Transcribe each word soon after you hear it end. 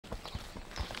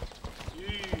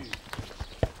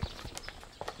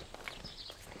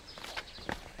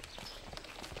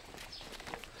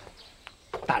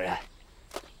大人，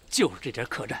就是这家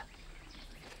客栈。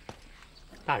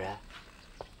大人，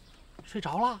睡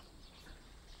着了？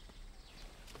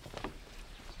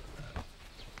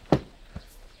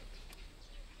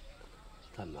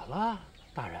怎么了，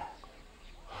大人？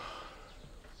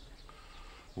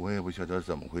我也不晓得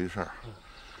怎么回事儿，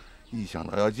一想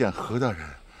到要见何大人，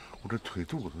我这腿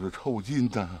肚子就抽筋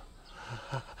呐。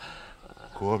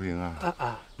国平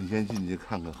啊，你先进去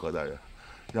看看何大人，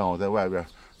让我在外边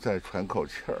再喘口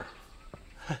气儿。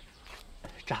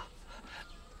张，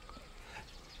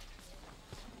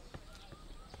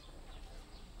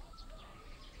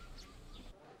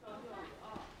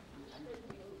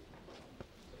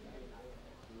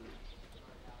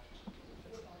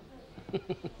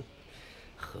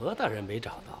何大人没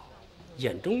找到，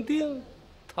眼中钉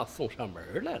倒送上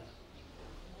门来了。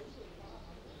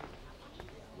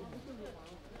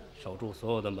守住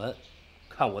所有的门，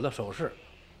看我的手势，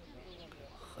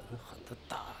狠狠的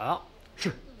打。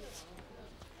是。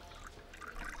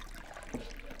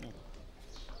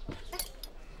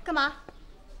干嘛？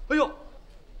哎呦，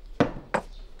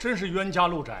真是冤家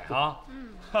路窄啊！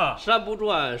哈，山不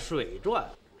转水转，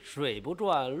水不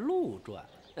转路转，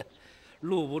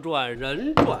路不转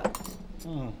人转。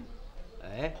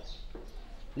哎，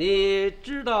你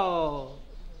知道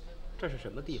这是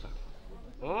什么地方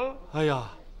吗？哎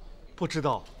呀，不知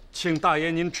道，请大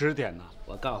爷您指点呐。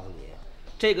我告诉你，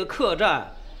这个客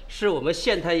栈是我们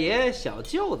县太爷小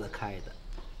舅子开的。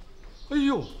哎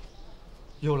呦，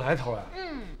有来头啊！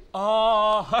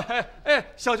哦，哎，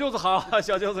小舅子好，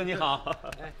小舅子你好。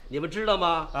哎，你们知道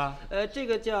吗？啊，这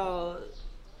个叫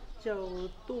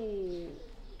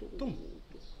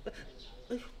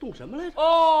动什么来着？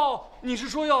哦，你是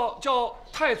说要叫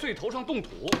太岁头上动土？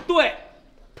对，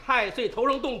太岁头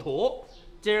上动土。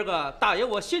今儿个大爷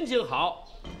我心情好，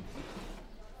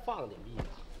放你们一马。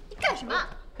你干什么？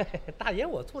大爷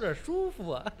我坐这儿舒服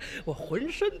啊，我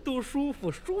浑身都舒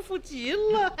服，舒服极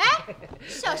了。哎，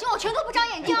小心我拳头不长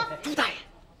眼睛！朱大爷，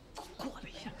过来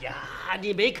一下呀！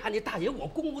你没看见大爷我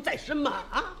公务在身吗？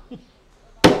啊！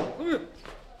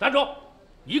站住，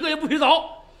一个也不许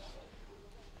走！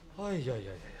哎呀，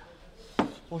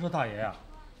我说大爷呀，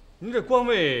您这官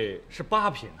位是8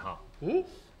品哈，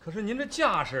可是您这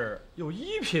架势有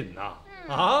1品呐！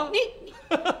啊，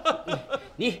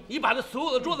你把这所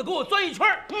有的桌子给我钻一圈，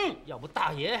要不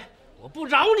大爷我不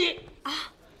饶你啊！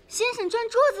先生钻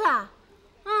桌子啊，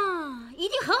一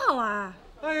定很好玩。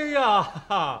哎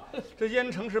呀，这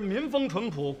燕城是民风淳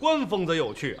朴，官风则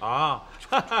有趣啊！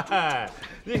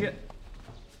那个。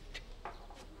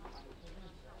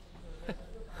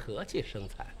和气生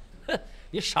财，哼！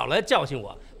你少来教训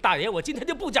我，大爷，我今天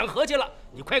就不讲和气了，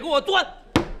你快给我钻！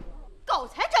狗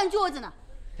才钻桌子呢！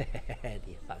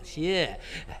你放心，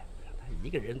让他一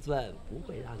个人钻，不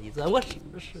会让你钻，我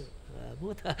舍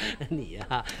不得你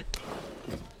呀。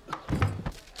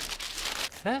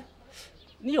哎，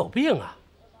你有病啊？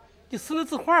你撕那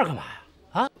字画干嘛呀？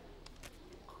啊？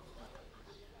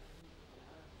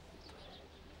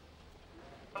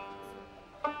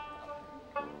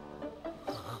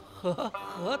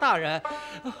何大人，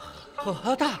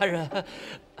何大人，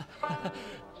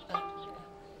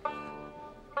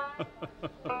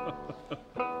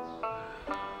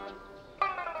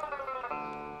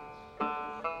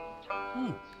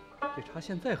这茶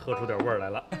现在喝出点味儿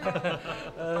来了。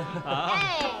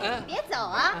哎，别走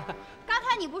啊！刚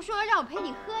才你不是说让我陪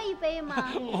你喝一杯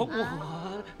吗？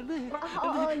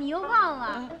你又忘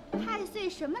了太岁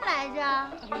什么来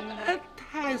着？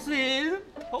太岁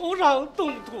头上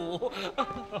动土。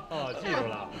记住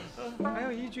了。还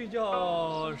有一句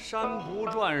叫山不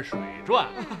转水转。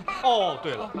哦，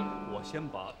对了，我先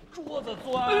把桌子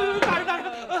钻。大人，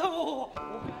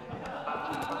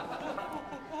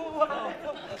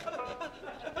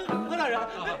何大人，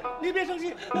您别生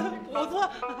气，我钻。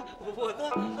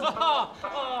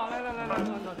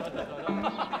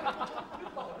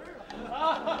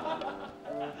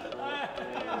来，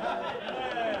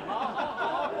好，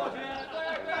过去，对。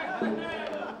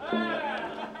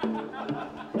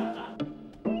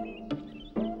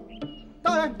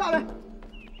大人，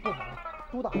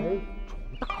朱大人闯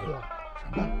大祸了。什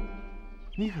么？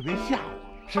你可别吓我！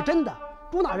是真的，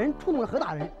朱大人触怒了何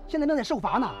大人，现在正在受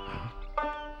罚呢。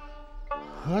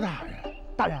何大人，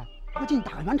大人，不进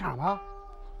打个圆场吗？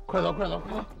快走！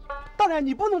大人，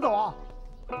你不能走啊！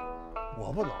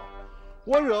我不走，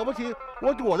我惹不起，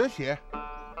我躲着写。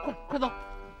快走！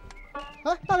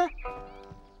哎，大人。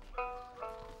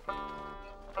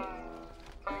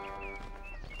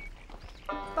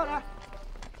大人。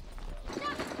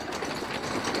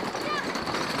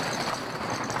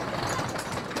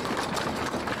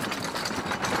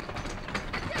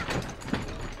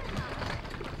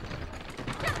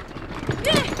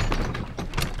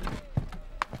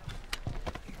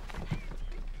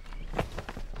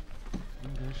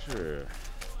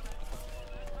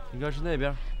应该是那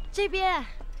边。这边，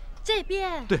这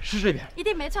边。对，是这边。一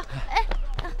定没错。哎，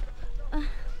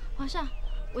皇上，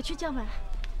我去叫门。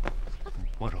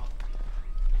王叔，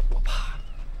我怕。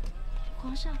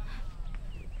皇上，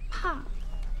怕。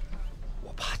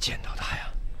我怕见到他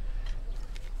呀。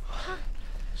他，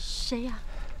谁呀？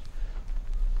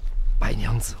白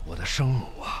娘子，我的生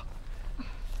母啊。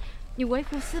你为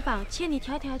父私访，千里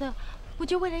迢迢的，不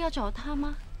就为了要找他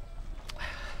吗？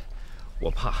我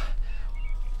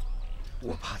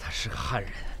怕他是个汉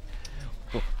人。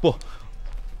不，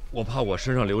我怕我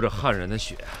身上流着汉人的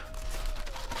血。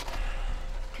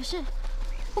可是，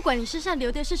不管你身上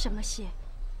流的是什么血，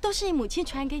都是你母亲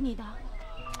传给你的。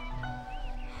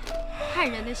汉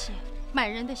人的血，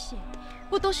满人的血，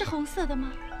不都是红色的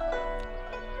吗？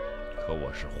可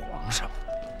我是皇上。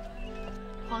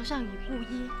皇上与布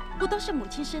衣，不都是母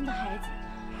亲生的孩子？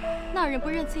哪有人不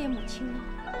认自己母亲呢？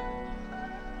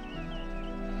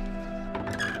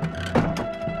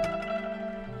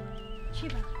去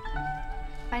吧，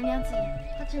白娘子，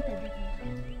她正等着你。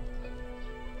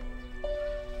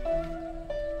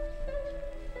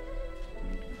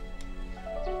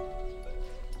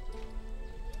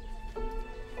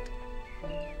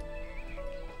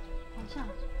皇上。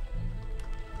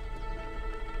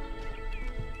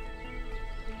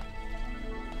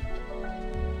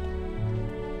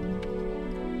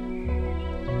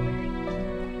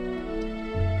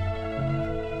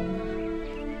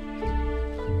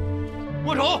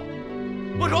握手，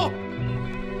握手。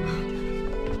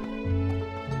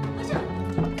皇上，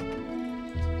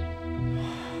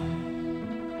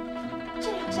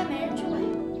这里好像没人住哎。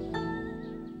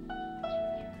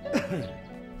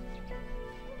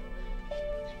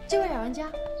这位老人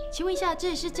家，请问一下，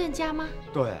这里是郑家吗？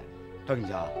对，郑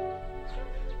家。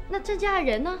那郑家的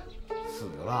人呢？死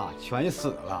了，全死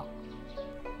了。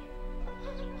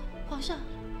皇上。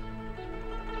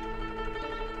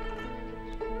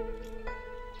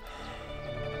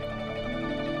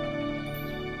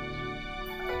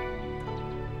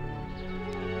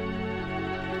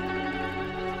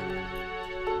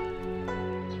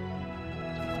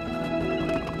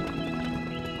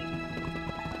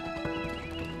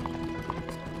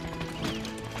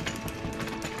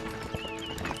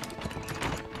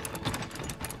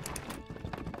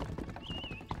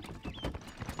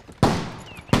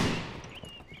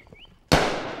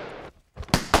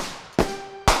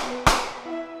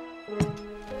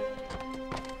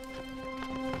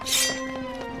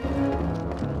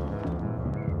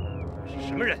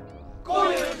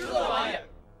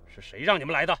谁让你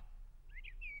们来的？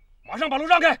马上把路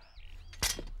让开！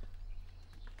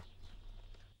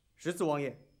十四王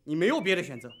爷，你没有别的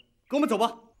选择，跟我们走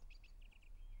吧。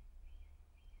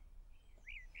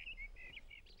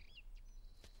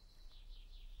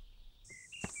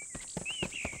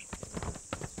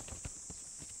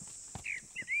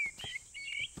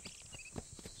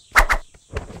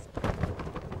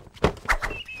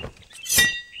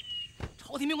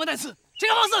朝廷命官在此，谁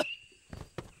敢放肆？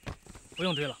不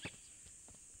用追了。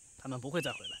他们不会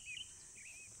再回来。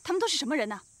他们都是什么人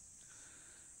呢？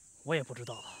我也不知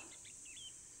道了。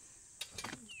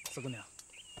四姑娘，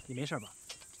你没事吧？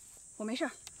我没事。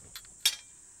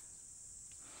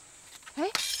哎，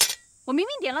我明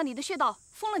明点了你的穴道，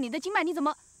封了你的经脉，你怎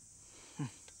么？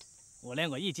我练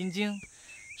过易筋经，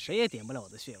谁也点不了我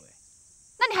的穴位。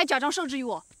那你还假装受制于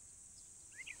我？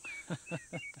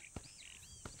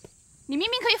你明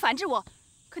明可以反制我，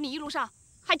可你一路上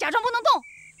还假装不能动。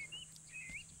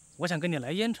我想跟你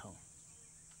来燕城，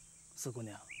四姑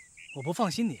娘，我不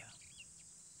放心你啊。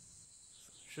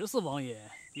14王爷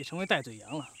已成为戴罪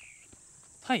羊了，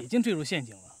他已经坠入陷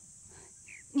阱了。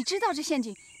你知道这陷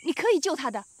阱，你可以救他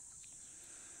的。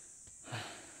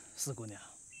四姑娘，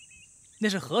那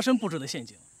是和珅布置的陷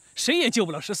阱，谁也救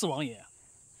不了14王爷啊。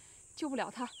救不了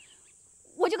他，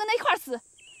我就跟他一块儿死。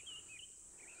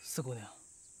四姑娘，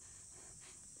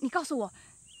你告诉我，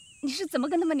你是怎么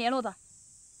跟他们联络的？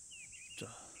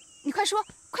你快说，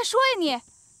快说呀你！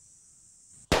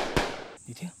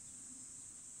你听，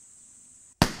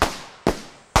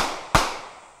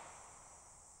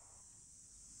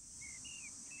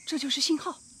这就是信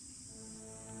号。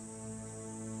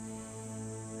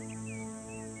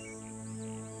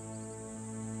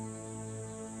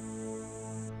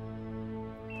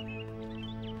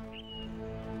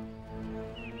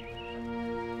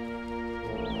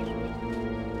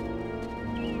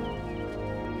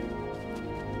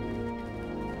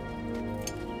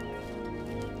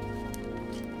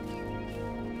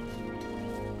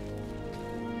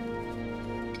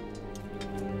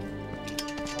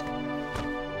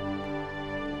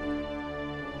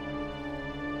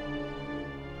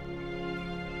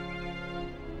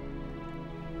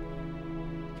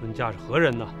尊驾是何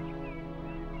人呢？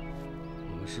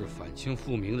我们是反清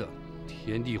复明的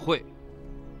天地会。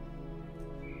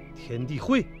天地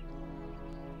会。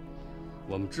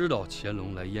我们知道乾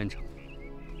隆来燕城，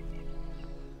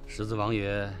十字王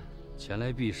爷前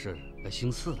来避世来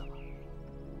行刺的吧？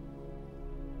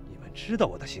你们知道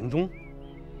我的行踪？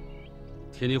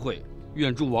天地会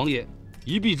愿助王爷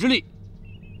一臂之力。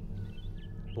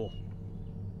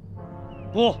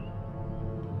不，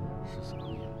十四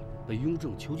王爷被雍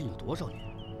正囚禁了多少年？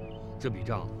这笔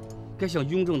账该向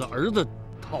雍正的儿子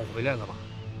讨回来了吧？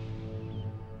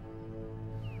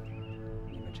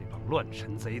你们这帮乱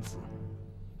臣贼子！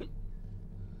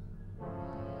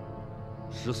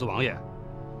十四王爷，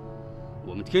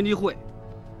我们天地会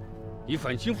以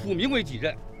反清复明为己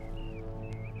任，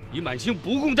以满清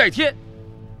不共戴天。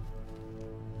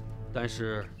但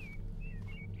是，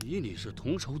以你是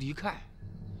同仇敌忾，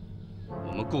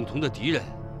我们共同的敌人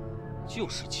就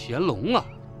是乾隆啊！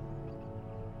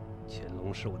乾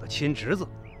隆是我的亲侄子，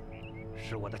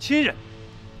是我的亲人。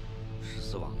十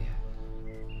四王爷，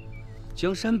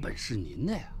江山本是您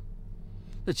的呀，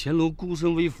那乾隆孤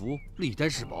身微服，历代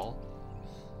世宝，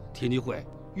天地会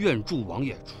愿助王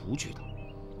爷除去他，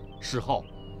谥号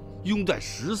拥戴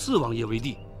十四王爷为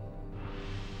帝。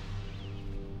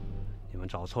你们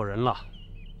找错人了，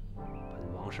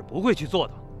本王是不会去做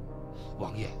的。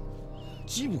王爷，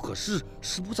机不可失，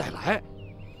时不再来。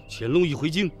乾隆一回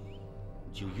京，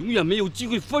就永远没有机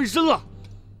会翻身了。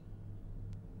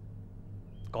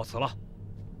告辞了。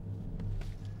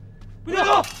不要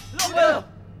走！不要走！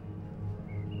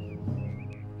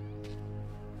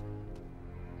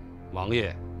王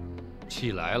爷，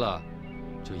气来了，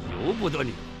就由不得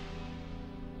你了。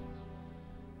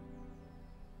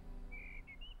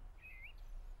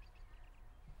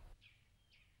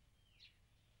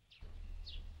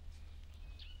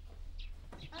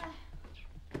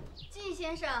季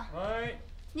先生，哎，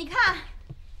你看，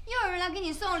又有人来给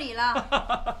你送礼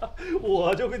了。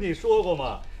我就跟你说过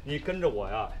嘛，你跟着我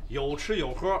呀，有吃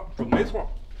有喝，准没错。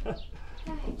哎，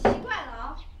奇怪了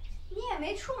啊，你也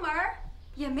没出门，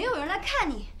也没有人来看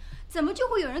你，怎么就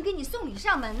会有人给你送礼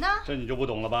上门呢？这你就不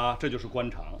懂了吧？这就是官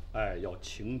场，哎，要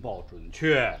情报准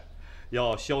确，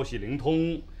要消息灵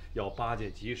通，要巴结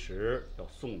及时，要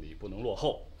送礼不能落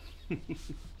后。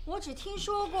我只听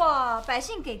说过百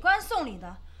姓给官送礼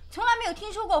的，从来没有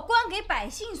听说过官给百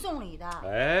姓送礼的。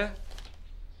哎，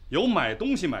有买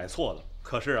东西买错的，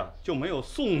可是啊，就没有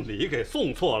送礼给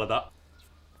送错了的。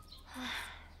唉，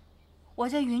我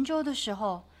在云州的时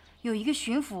候，有一个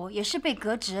巡抚也是被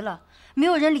革职了，没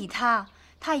有人理他，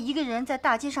他一个人在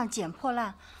大街上捡破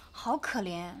烂，好可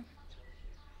怜。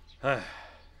哎，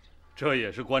这也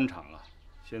是官场啊。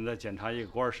现在检查一个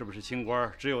官是不是清官，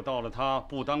只有到了他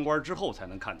不当官之后才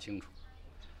能看清楚。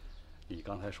你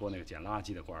刚才说那个捡垃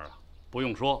圾的官啊，不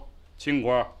用说，清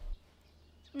官。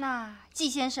那季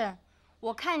先生，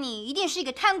我看你一定是一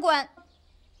个贪官。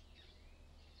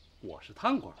我是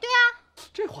贪官？对啊。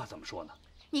这话怎么说呢？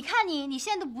你看你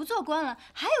现在都不做官了，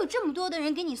还有这么多的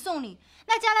人给你送礼，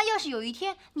那将来要是有一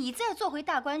天你再做回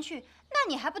大官去，那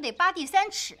你还不得8地3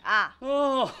尺啊？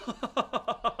哦，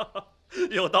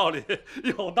有道理，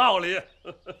有道理。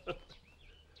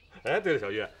哎，对了，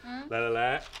小月，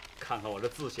来，看看我这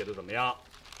字写的怎么样？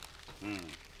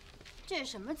这是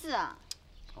什么字啊？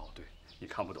哦，对，你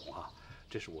看不懂啊，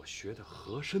这是我学的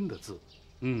和珅的字。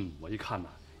我一看呢，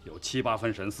有7、8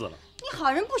分神似了。你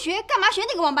好人不学，干嘛学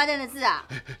那个王八蛋的字啊？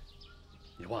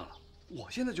你忘了，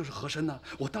我现在就是和珅呢，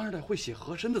我当然得会写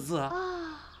和珅的字啊。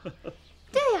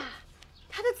对呀，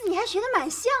他的字你还学得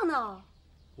蛮像呢。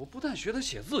我不但学他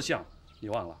写字像，你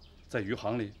忘了，在余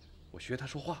杭里，我学他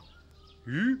说话，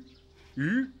鱼，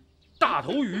大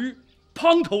头鱼，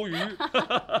胖头鱼。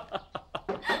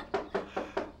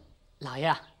老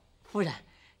爷，夫人，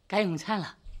该用餐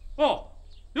了。哦，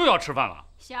又要吃饭了。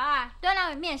小二，端2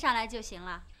碗面上来就行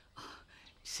了。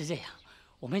是这样，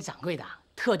我们掌柜的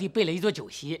特地备了一桌酒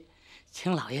席，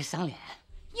请老爷赏脸。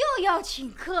又要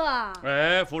请客啊？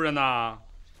哎，夫人呐，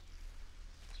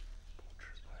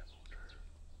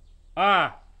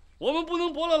哎，我们不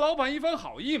能驳了老板一番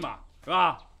好意嘛，是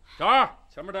吧？小二，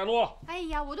前面带路。哎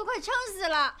呀，我都快撑死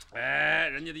了。哎，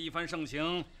人家的一番盛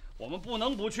情，我们不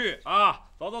能不去啊！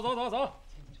走。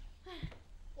哎，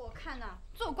我看呐，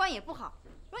做官也不好，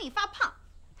容易发胖。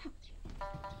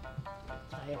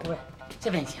老爷夫人，这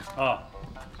边请。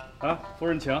夫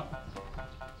人请。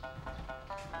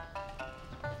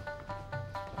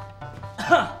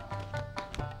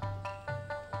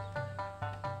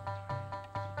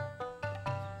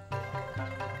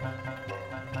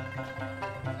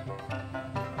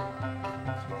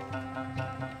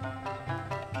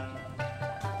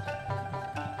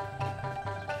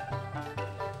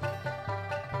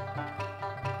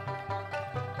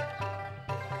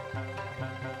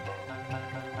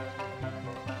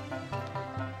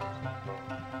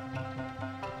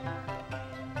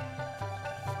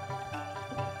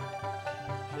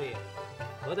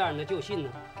何大人的旧信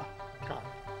呢？这儿。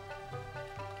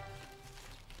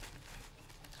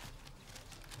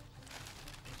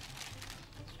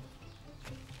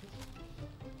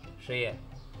师爷，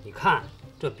你看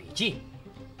这笔记。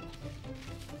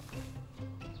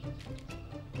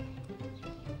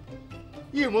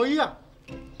 一模一样，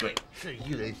对，是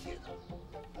一人写的。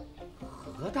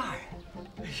何大人，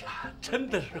哎呀，真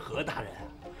的是何大人啊！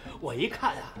我一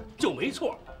看啊就没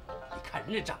错，你看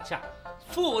人家长相，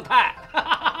富态，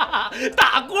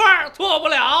大官儿错不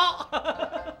了。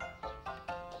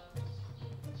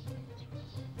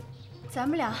咱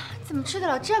们俩怎么吃得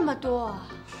了这么多？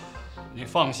你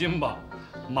放心吧，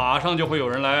马上就会有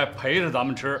人来陪着咱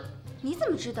们吃。你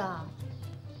怎么知道？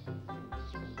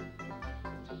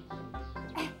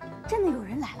 真的有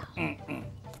人来了。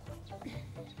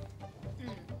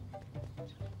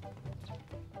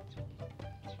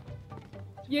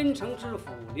燕城知府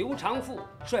刘长富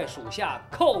率属下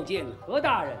叩见何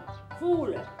大人、夫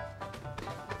人。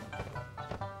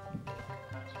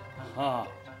啊，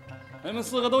你们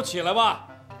4个都起来吧，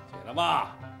起来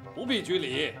吧，不必拘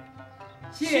礼。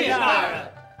谢大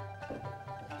人。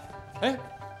哎，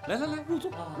来，入座，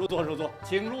入座，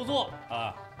请入座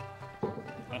啊。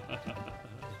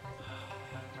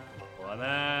我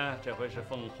呢，这回是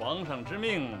奉皇上之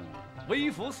命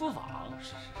微服私访，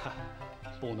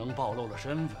不能暴露了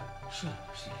身份。是。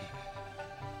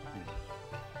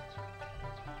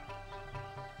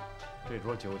这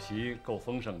桌酒席够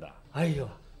丰盛的。哎呦，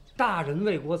大人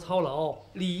为国操劳，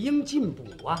理应进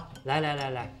补啊！来。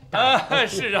啊，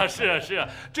是啊，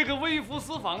这个微服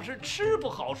私访是吃不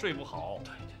好睡不好，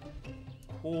对，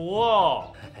苦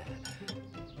哦。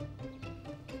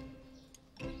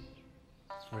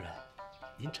夫人。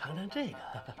 您尝尝这个，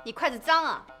你筷子脏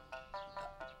啊！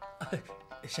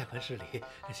下官失礼，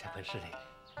下官失礼。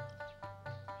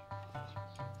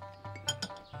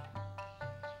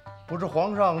不知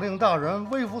皇上令大人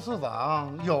微服私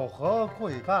访，有何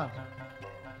贵干？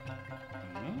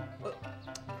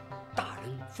大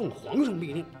人奉皇上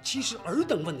密令，其实尔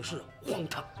等问的是荒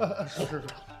唐。是，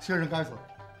薛人该死。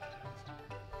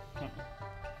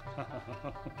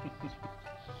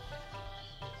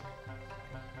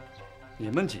你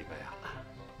们几个呀，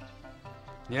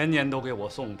年年都给我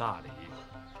送大礼。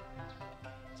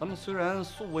咱们虽然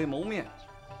素未谋面，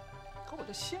可我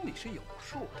这心里是有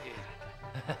数的。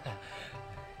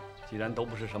既然都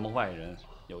不是什么外人，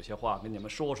有些话跟你们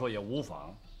说说也无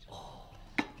妨。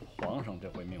皇上这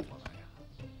回命我来呀，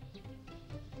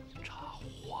查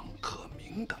黄克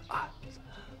明的案子。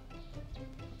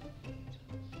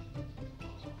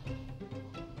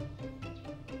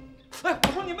哎，我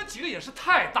说你们几个也是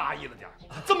太大意了点儿，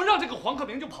怎么让这个黄克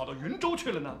明就跑到云州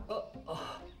去了呢？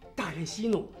大人息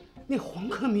怒，那黄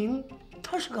克明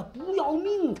他是个不要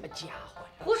命的家伙呀！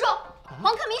胡说，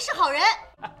黄克明是好人。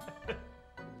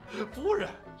夫人，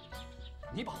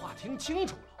你把话听清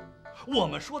楚了，我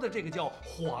们说的这个叫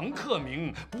黄克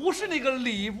明，不是那个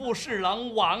礼部侍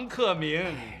郎王克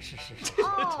明。是。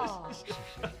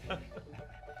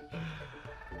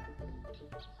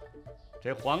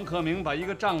这黄克明把一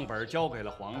个账本交给了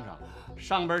皇上，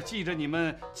上边记着你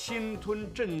们侵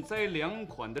吞赈灾粮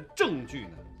款的证据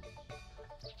呢。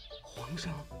皇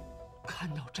上看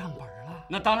到账本了？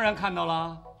那当然看到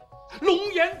了，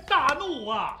龙颜大怒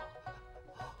啊！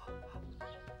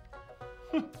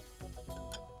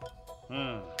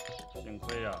幸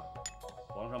亏呀，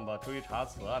皇上把追查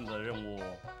此案的任务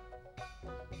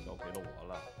交给了我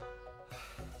了。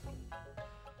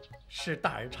是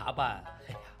大人查办，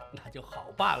哎呀，那就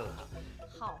好办了。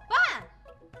好办？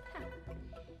哼，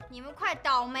你们快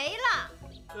倒霉了。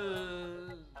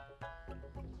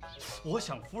我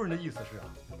想夫人的意思是啊，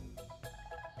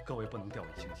各位不能掉以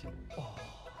轻心。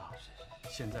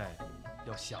现在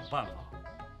要想办法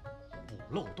补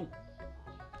漏洞，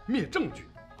灭证据。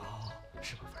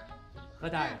是吧，夫人？何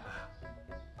大人，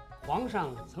皇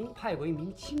上曾派过一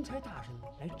名钦差大臣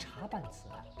来查办此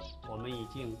案，我们已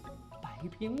经摆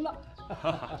平了。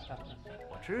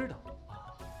我知道，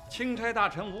钦差大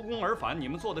臣无功而返，你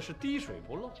们做的是滴水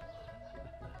不漏。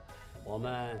我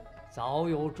们早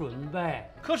有准备。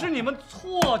可是你们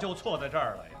错就错在这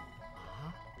儿了呀！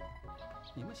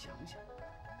你们想想，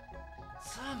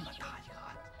这么大一个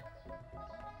案子，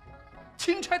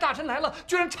钦差大臣来了，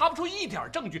居然查不出一点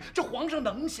证据，这皇上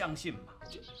能相信吗？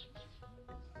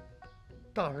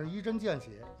大人一针见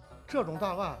血，这种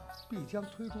大案必将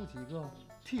推出几个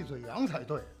替罪羊才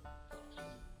对。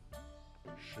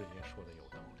师爷说的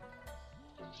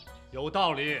有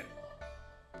道理，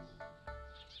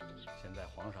现在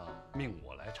皇上命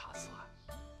我来查此案，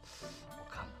我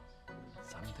看呢，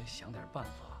咱们得想点办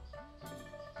法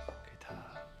给他。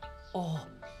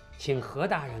请何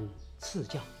大人赐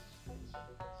教。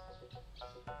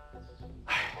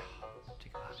哎呀，这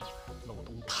个案子漏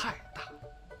洞太大，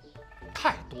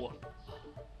太多了。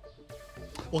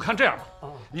我看这样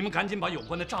吧，你们赶紧把有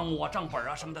关的账务啊、账本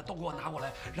啊什么的都给我拿过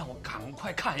来，让我赶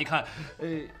快看一看。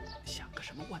想个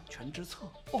什么万全之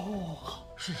策。哦，好，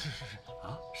是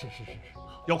啊，是，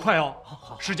要快哦。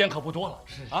好，时间可不多了。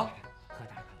是啊，何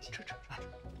大人请吃。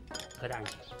何大人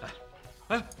请。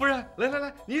哎，夫人，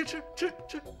来，你也吃。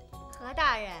何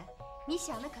大人，你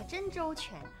想的可真周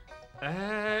全啊！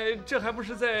哎，这还不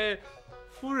是在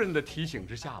夫人的提醒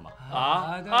之下吗？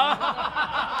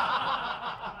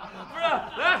夫人，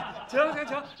来，请，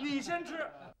你先吃。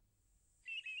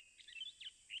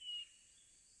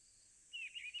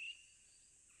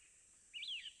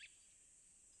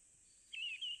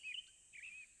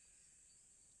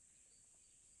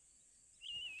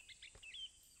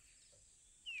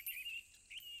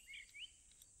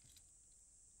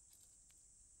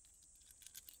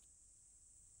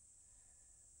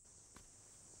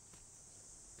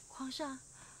皇上，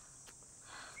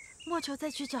莫愁再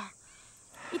去找，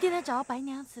一定能找到白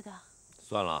娘子的。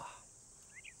算了，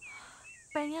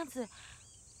白娘子，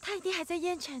她一定还在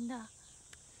燕城的。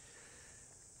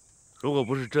如果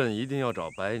不是朕一定要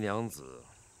找白娘子，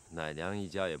奶娘一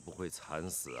家也不会惨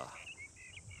死啊。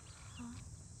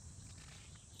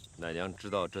奶娘知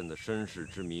道朕的身世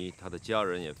之谜，她的家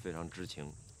人也非常知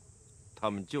情，他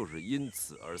们就是因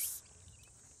此而死。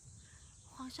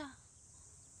皇上。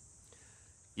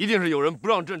一定是有人不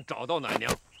让朕找到奶娘。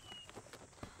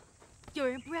有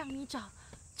人不让你找，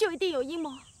就一定有阴谋，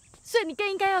所以你更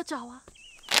应该要找啊。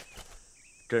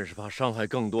朕是怕伤害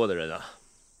更多的人啊。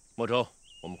莫愁，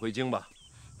我们回京吧。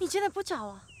你真的不找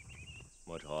了？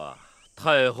莫愁啊，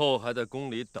太后还在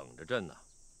宫里等着朕呢。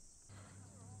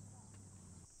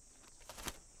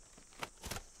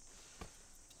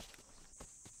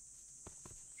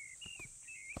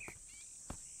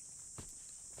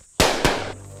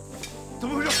怎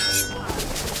么回事？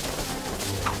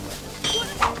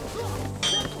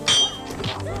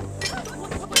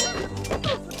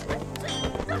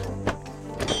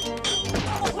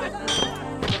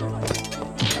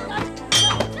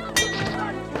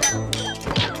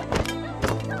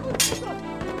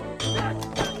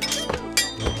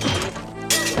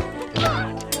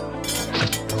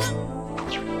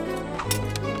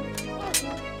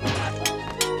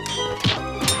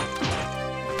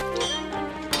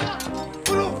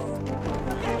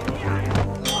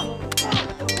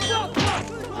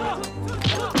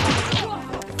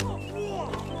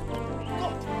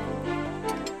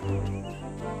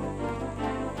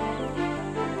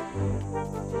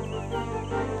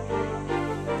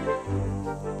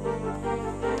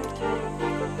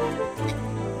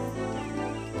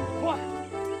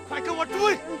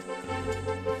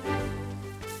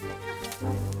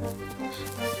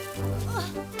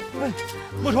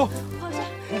莫愁，皇上，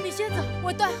你先走，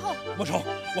我断后。莫愁，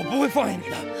我不会放下你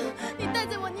的。你带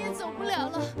着我，你也走不了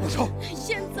了。莫愁，你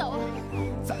先走。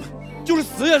咱们就是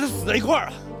死也是死在一块儿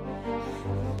啊！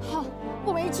好，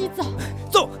我们一起走。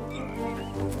走。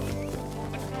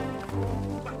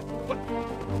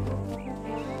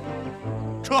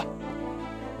撤。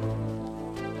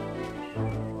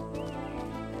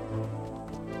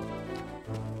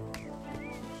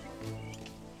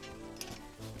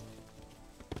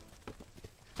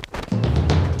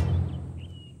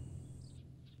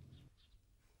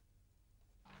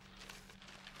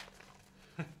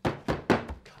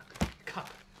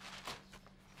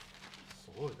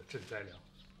赈灾粮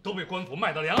都被官府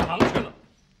卖到粮行去了，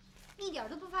一点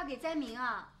都不发给灾民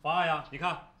啊！发呀！你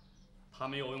看，他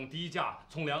们又用低价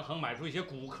从粮行买出一些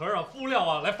谷壳啊、敷料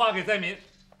啊来发给灾民。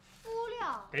敷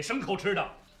料？给牲口吃的。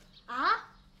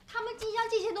啊？他们竟将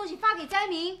这些东西发给灾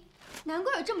民，难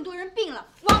怪有这么多人病了！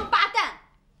王八蛋！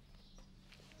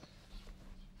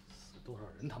死多少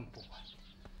人他们不管，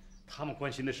他们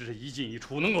关心的是这一进一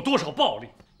出能有多少暴利。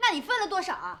那你分了多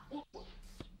少啊？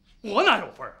我哪有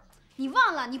份啊？你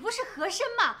忘了，你不是和珅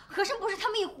吗？和珅不是他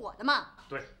们一伙的吗？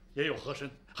对，也有和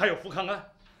珅，还有福康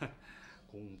安，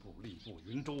工部、吏部、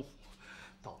云州府，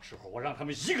到时候我让他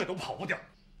们一个都跑不掉。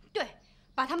对，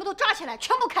把他们都抓起来，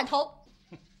全部砍头。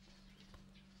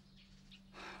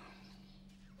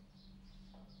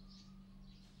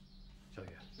小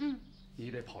雨，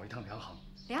你得跑一趟粮行。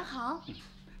粮行？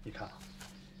你看啊，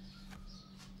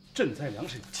赈灾粮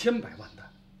是有千百万担。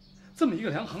这么一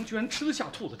个粮行居然吃得下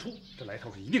吐得出，这来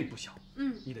头是一定不小。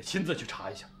你得亲自去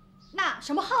查一下。那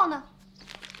什么号呢？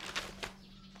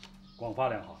广发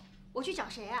粮行。我去找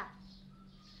谁啊？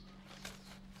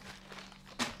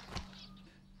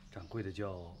掌柜的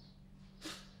叫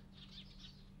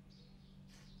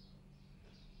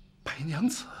娘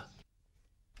子，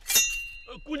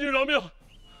姑娘饶命！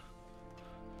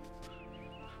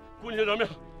姑娘饶命！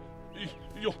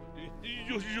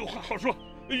有话好说，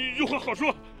有话好说。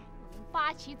我们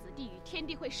八旗子弟与天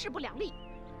地会势不两立，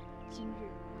今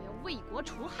日我要为国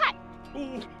除害。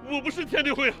我不是天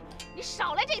地会啊！你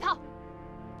少来这套！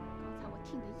刚才我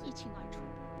听得一清二楚，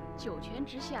九泉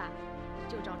之下，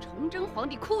就找崇祯皇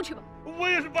帝哭去吧。我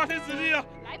也是八旗子弟啊！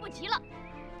来不及了，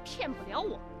骗不了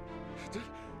我。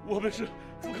我们是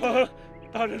福康安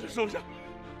大人的手下。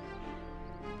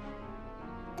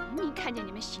明明看见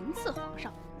你们行刺皇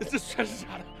上，这全是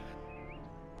假的。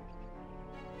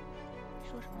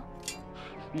说什么？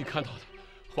你看到的，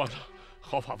皇上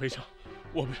毫发未伤，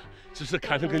我们只是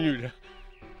砍了个女人。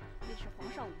那是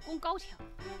皇上武功高强，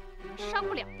你们伤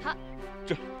不了他。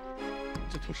这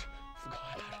都是福康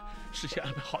安大人事先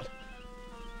安排好的。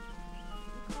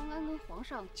福康安跟皇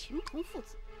上情同父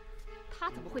子，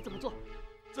他怎么会这么做？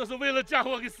这是为了嫁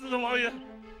祸给四子王爷。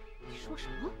你说什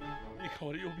么？你看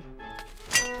我的右臂。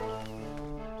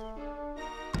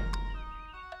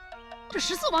这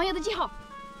14王爷的记号。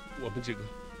我们几个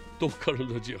都刻上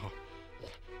这记号，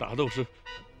打斗时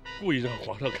故意让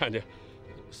皇上看见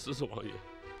14王爷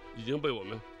已经被我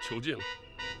们囚禁了，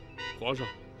皇上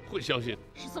会相信。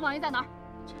14王爷在哪儿？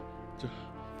这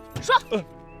说。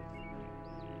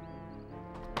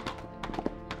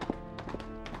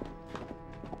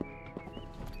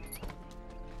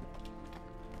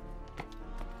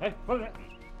哎，副大人，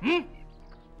哼，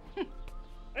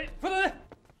哎，副大人，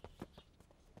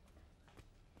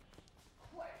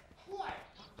快！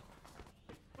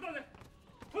副大人，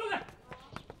副大人，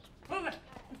副大人，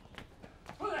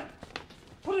副大人，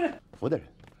副大人，福大人，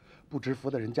不知福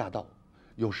大人驾到，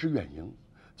有失远迎，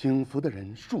请福大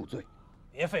人恕罪。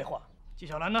别废话，纪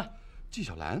晓岚呢？纪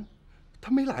晓岚，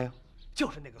他没来啊。就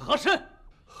是那个和珅。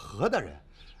何大人，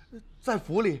在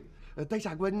府里，待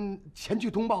下官前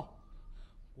去通报。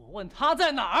我问他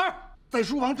在哪儿？在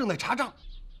书房正在查账。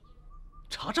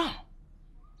查账？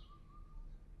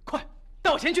快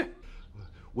带我前去。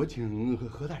我请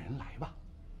何大人来吧。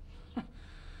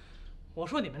我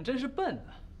说你们真是笨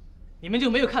啊！你们就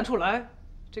没有看出来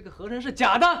这个和珅是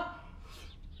假的？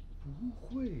不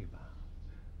会吧？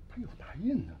他有大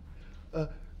印呢。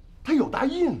他有大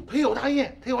印，他有大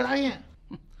印，他有大印。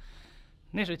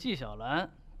那是纪晓岚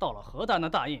到了何大人的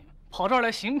大印，跑这儿来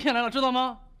行骗来了，知道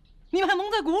吗？你们还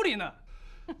蒙在鼓里呢！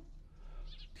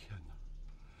天哪！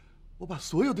我把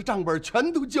所有的账本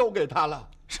全都交给他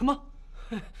了。什么？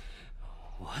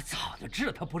我早就知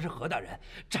道他不是何大人，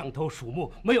獐头鼠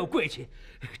目，没有贵气。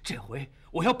这回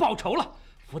我要报仇了。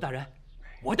福大人，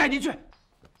我带您去。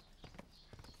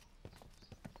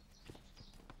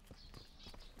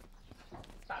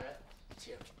大人，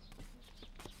请。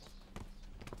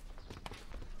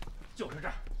就是这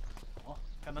儿。好，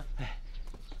开门。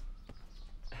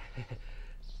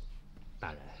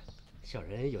大人，小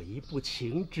人有一不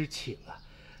情之请啊。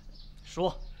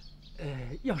说。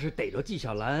要是逮着纪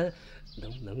晓岚，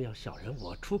能不能让小人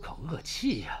我出口恶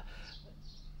气呀？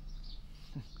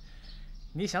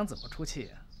你想怎么出气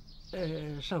呀？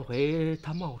上回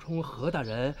他冒充何大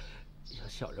人，让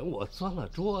小人我钻了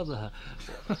桌子。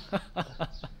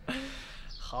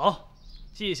好，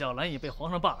纪晓岚已被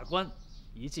皇上罢了官，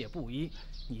一介布衣，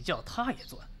你叫他也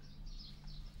钻。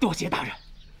多谢大人。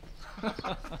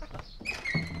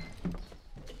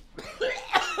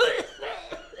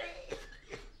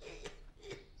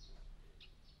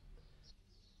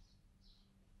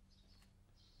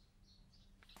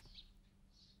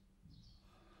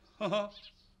呵呵，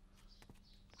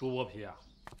朱剥皮啊，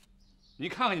你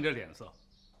看看你这脸色，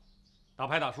打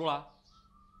牌打输了，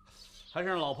还是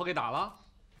让老婆给打了？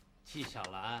纪晓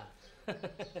岚，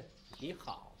你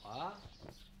好啊！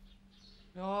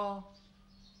哟，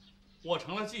我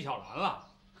成了纪晓岚了。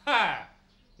嗨，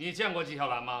你见过纪晓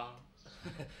岚吗？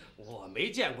我没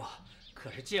见过，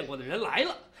可是见过的人来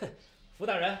了。福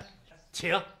大人，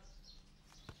请。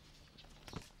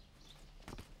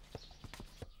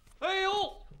哎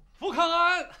呦！福康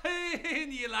安，嘿，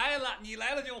你来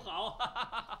了就好，哈哈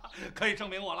哈，可以证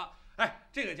明我了。哎，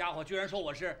这个家伙居然说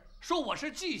我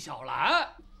是纪晓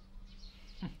岚。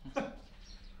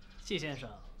纪先生，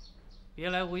别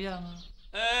来无恙啊。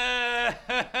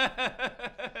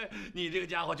你这个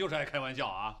家伙就是爱开玩笑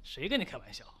啊！谁跟你开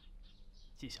玩笑？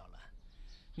纪晓岚，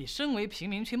你身为平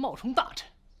民却冒充大臣，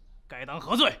该当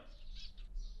何罪？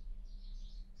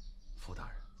福大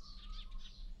人，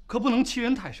可不能欺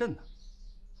人太甚呢。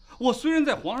我虽然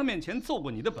在皇上面前奏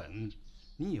过你的本，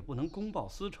你也不能公报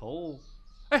私仇，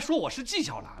说我是纪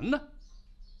晓岚呢。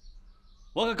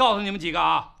我可告诉你们几个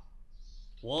啊，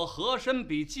我和珅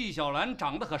比纪晓岚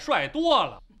长得可帅多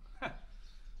了。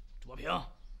朱伯平，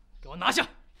给我拿下！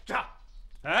是。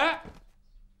哎，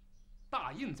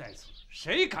大印在此，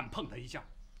谁敢碰他一下？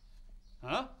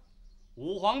啊！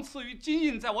武皇赐予金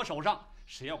印在我手上，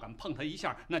谁要敢碰他一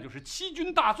下，那就是欺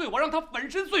君大罪，我让他粉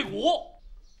身碎骨。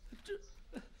这，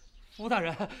福大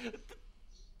人，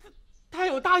他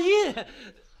有大印，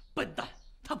笨蛋，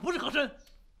他不是和珅。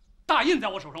大印在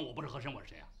我手上，我不是和珅，我是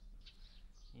谁啊？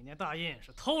你那大印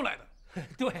是偷来的。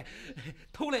对，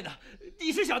偷来的，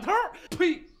你是小偷！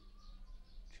呸！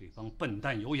这帮笨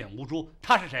蛋有眼无珠，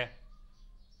他是谁？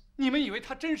你们以为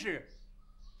他真是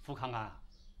福康安啊？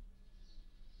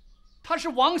他是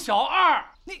王小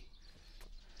二。你，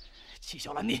纪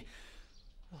晓岚，你，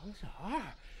王小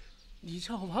二，你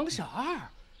叫王小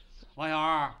二？王小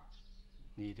二，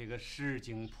你这个市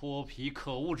井泼皮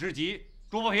可恶之极！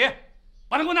朱伯皮，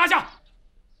把他给我拿下！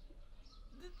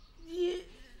你。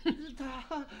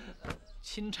他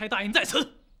钦差大印在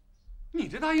此，你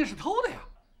这大印是偷的呀？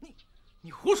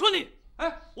你胡说你！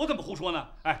哎，我怎么胡说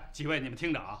呢？哎，几位你们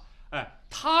听着啊！哎，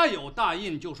他有大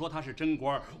印就说他是真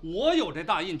官，我有这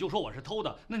大印就说我是偷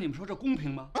的，那你们说这公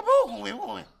平吗？不公平，不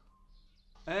公平！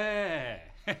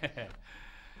哎，嘿嘿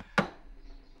嘿，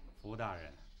福大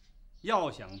人，要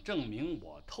想证明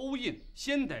我偷印，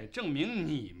先得证明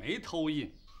你没偷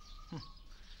印。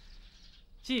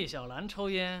纪晓岚抽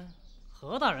烟。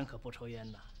何大人可不抽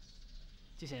烟呐，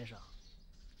纪先生，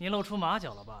你露出马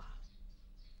脚了吧？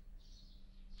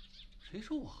谁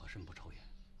说我和珅不抽烟？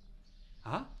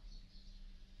啊？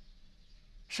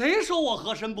谁说我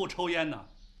和珅不抽烟呢？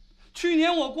去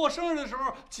年我过生日的时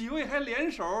候，几位还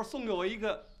联手送给我一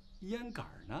个烟杆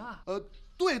呢。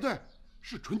对对，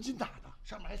是纯金打的，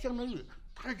上面还镶着玉，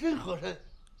他是真和珅。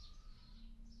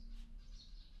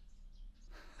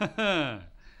呵呵，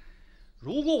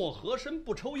如果我和珅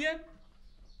不抽烟，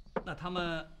那他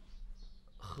们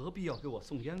何必要给我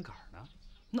送烟杆呢？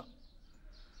那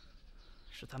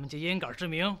是他们借烟杆之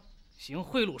名行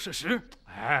贿赂事实。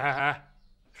哎，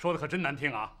说的可真难听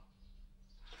啊！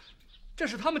这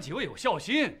是他们几位有孝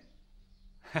心。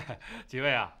嘿嘿，几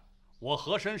位啊，我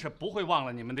和珅是不会忘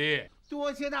了你们的。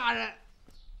多谢大人。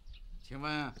请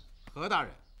问何大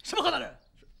人？什么何大人？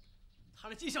他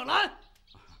是纪晓岚。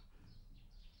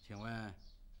请问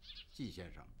纪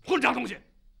先生？混账东西！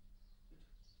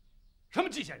什么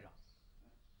纪先生？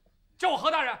叫我何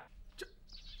大人。这，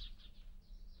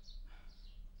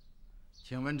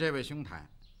请问这位兄台，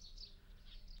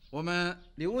我们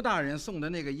刘大人送的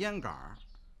那个烟杆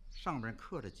上面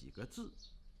刻着几个字？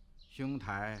兄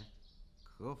台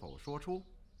可否说出？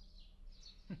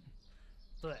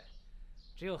对，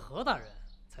只有何大人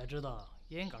才知道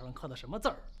烟杆上刻的什么字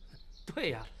儿。对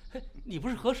呀，你不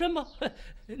是和珅吗？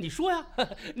你说呀，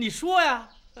你说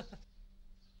呀。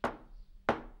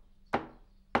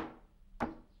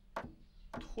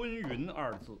吞云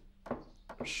二字，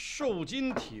瘦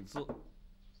金体字，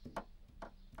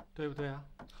对不对啊？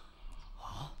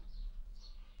啊，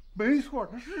没错，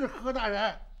他是何大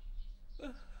人。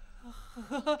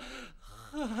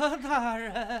何大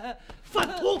人，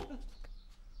反图！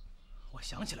我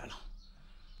想起来了，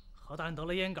何大人得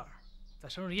了烟杆，在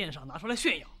生日宴上拿出来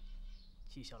炫耀，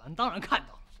纪晓岚当然看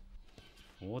到了。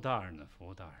福大人呢？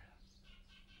福大人，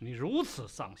你如此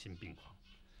丧心病狂，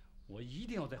我一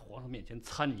定要在皇上面前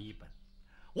参你一本。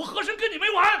我和珅跟你没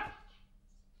完！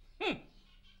哼！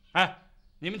哎，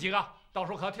你们几个到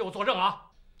时候可要替我作证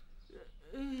啊！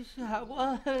下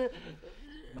官，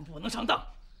你们不能上当。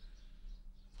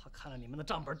他看了你们的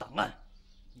账本档案，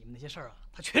你们那些事儿啊，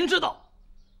他全知道。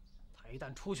他一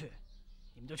旦出去，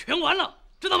你们就全完了，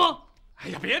知道吗？哎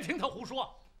呀，别听他胡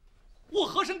说！我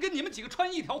和珅跟你们几个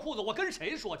穿一条裤子，我跟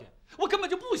谁说去？我根本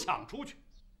就不想出去。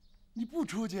你不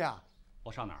出去啊？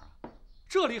我上哪儿啊？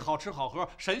这里好吃好喝，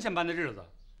神仙般的日子。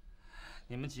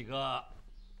你们几个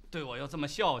对我又这么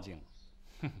孝敬，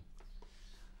哼，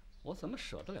我怎么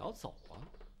舍得了走啊？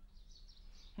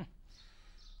哼，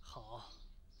好，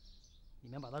你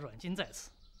们把他软禁在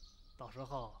此，到时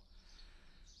候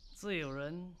自有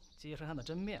人揭穿他的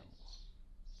真面目。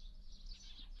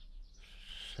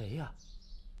谁呀？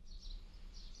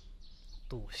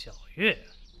杜小月。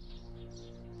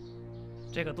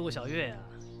这个杜小月呀，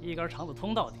一根肠子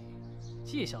通到底。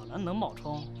纪晓岚能冒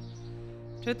充，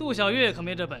这杜小月可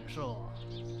没这本事哦。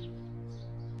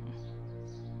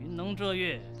云能遮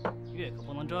月，月可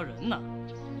不能遮人呐。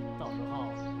到时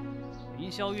候云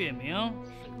消月明，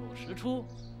水落石出。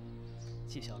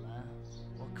纪晓岚，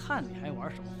我看你还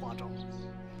玩什么花招？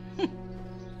哼！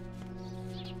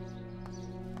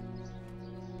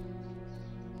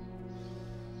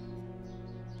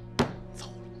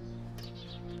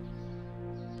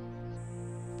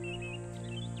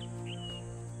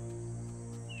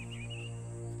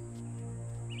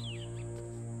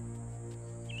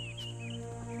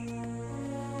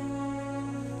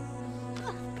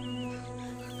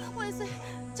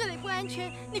安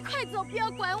全，你快走，不要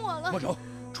管我了。莫愁，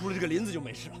出了这个林子就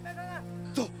没事了。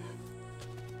走。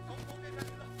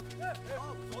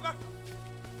左边。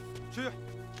去，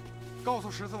告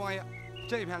诉14王爷，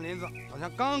这片林子好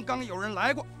像刚刚有人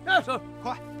来过。是。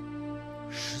快。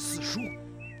14叔，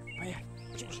王爷，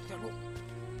就是这条路，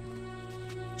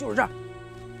就是这儿。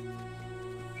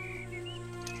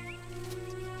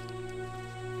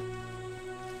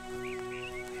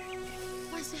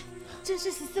 万岁，真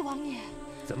是14王爷！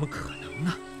怎么可能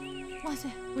呢？万岁，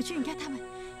我去引开他们，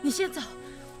你先走。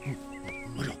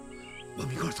莫愁，我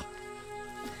们一块儿走。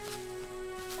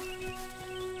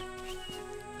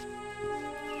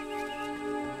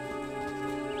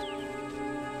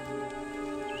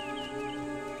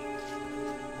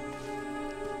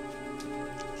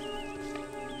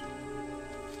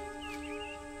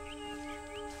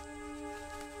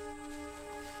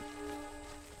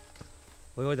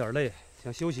我有点累，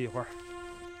想休息一会儿。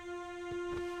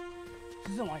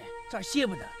 14王爷，这儿歇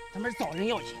不得，咱们找人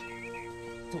要去。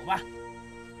走吧。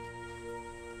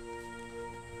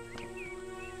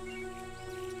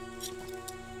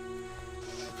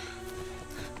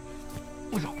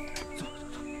莫愁，走。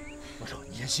莫愁，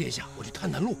你先歇一下，我去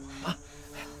探探路啊。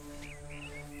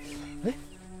哎，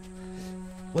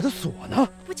我的锁呢？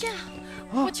不见了，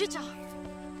我去找。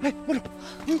哎，莫愁，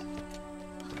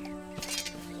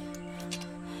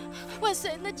万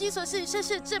岁，那金锁是你身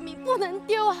世的证明，不能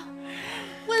丢啊！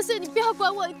 万岁，你不要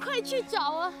管我，你快去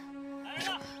找啊！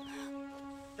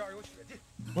这儿有血迹。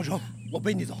莫愁，我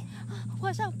背你走。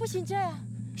皇上，不行这样。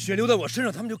血流在我身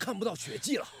上，他们就看不到血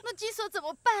迹了。那金锁怎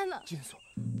么办呢？金锁，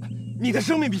你的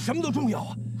生命比什么都重要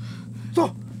啊！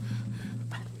走。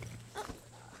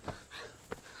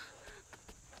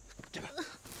这个。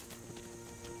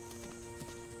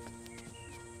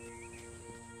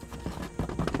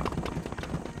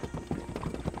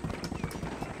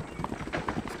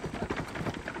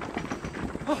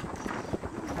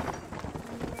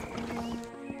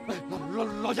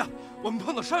老家，我们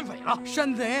碰到山匪了。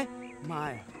山贼？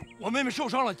妈呀！我妹妹受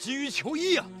伤了，急于求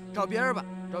医啊！找别人吧，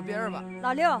找别人吧。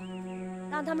老六，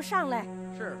让他们上来。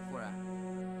是，夫人。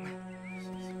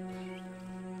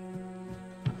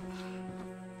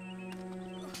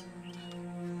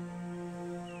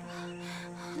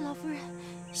老夫人，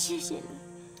谢谢你。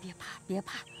别怕，别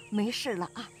怕，没事了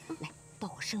啊！来，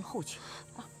到我身后去。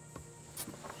啊，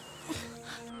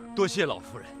多谢老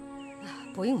夫人。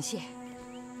不用谢。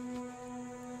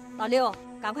 老六，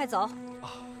赶快走！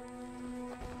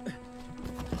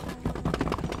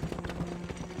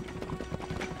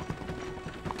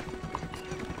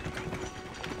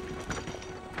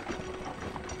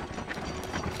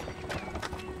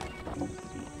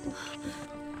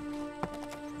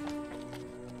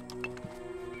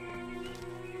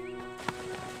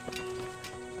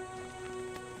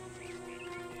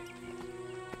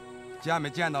见没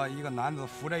见到一个男子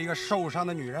扶着一个受伤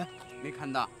的女人？没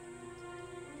看到。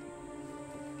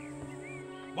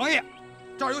 王爷，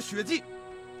这儿有血迹。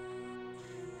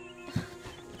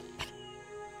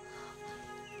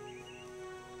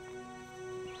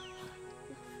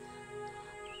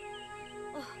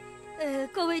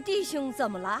各位弟兄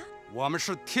怎么了？我们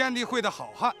是天地会的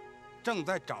好汉，正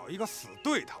在找一个死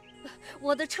对头。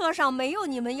我的车上没有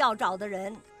你们要找的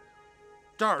人。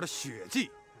这儿的血迹。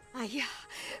哎呀，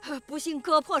不幸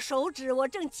割破手指，我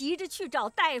正急着去找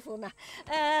大夫呢。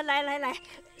来，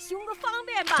行个方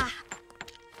便吧。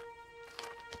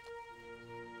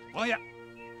 王爷，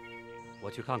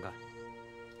我去看看。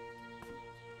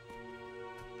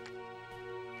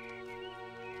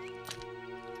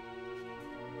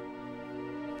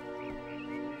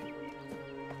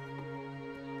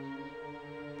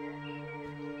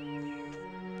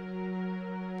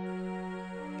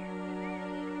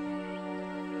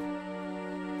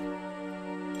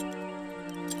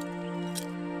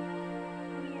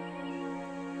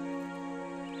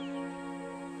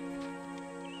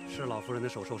是老夫人的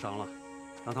手受伤了，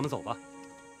让他们走吧。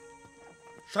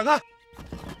闪开！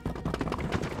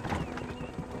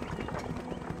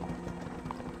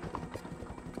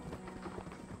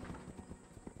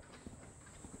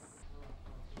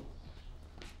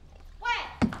喂，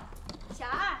小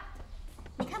二，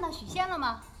你看到许仙了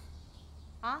吗？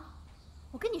啊，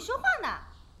我跟你说话呢。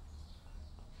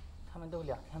他们都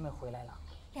2天没回来了。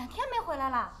2天没回来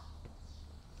了？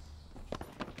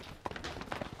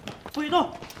 不许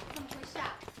动！怎么回事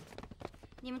啊？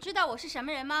你们知道我是什么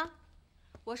人吗？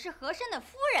我是和珅的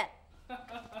夫人。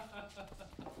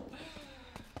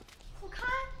富开，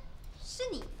是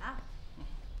你啊！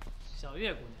小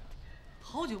月姑娘，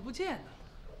好久不见呢，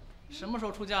什么时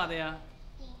候出嫁的呀？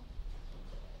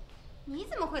你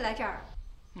怎么会来这儿？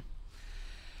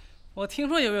我听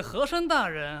说有位和珅大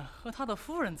人和他的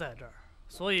夫人在这儿，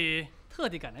所以特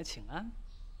地赶来请安。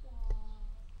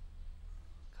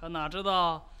可哪知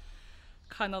道，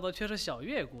看到的却是小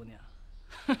月姑娘，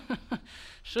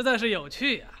实在是有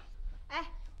趣呀。哎，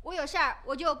我有事儿，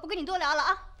我就不跟你多聊了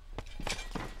啊。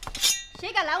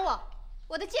谁敢拦我，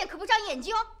我的剑可不长眼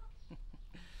睛哦。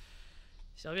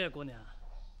小月姑娘，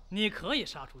你可以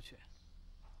杀出去，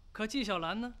可纪晓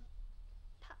岚呢？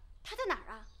他在哪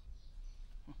儿啊？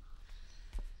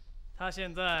他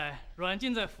现在软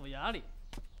禁在府衙里，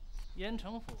严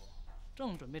城府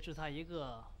正准备治他一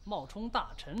个冒充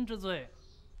大臣之罪。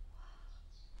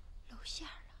露馅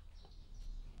了。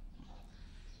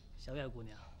小月姑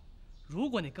娘，如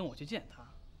果你跟我去见他，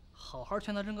好好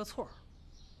劝他认个错，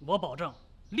我保证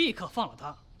立刻放了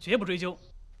他，绝不追究。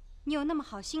你有那么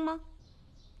好心吗？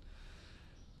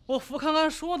我福康安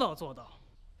说到做到。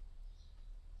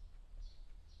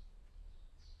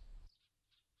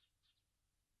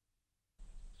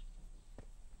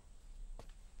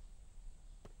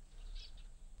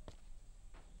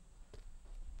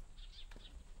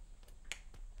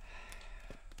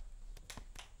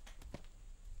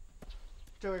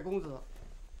这位公子，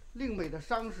令妹的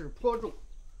伤势颇重，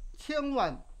千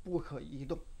万不可移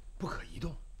动。不可移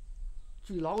动。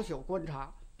据老朽观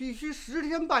察，必须10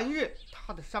天半月，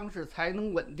他的伤势才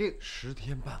能稳定。10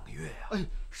天半个月呀！哎，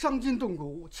伤筋动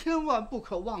骨，千万不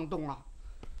可妄动啊！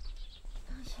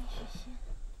当心许仙，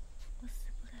我死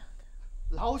不了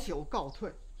的。老朽告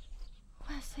退。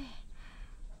万岁，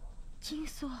金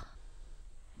锁。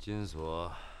金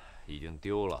锁已经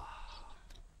丢了。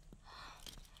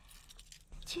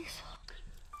金锁。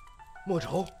莫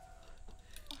愁。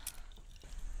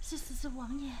是狮子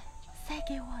王爷塞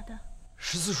给我的。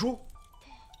14书。对，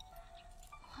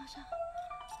皇上，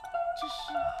这是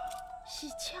喜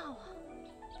鞘啊。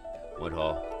莫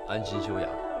愁，安心休养，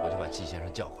我就把季先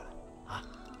生叫过来。啊。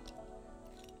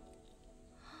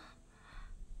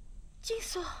金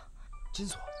锁。金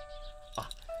锁。啊，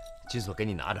金锁给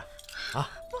你拿着。啊。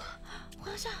不，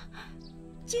皇上，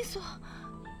金锁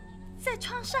在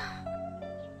床上。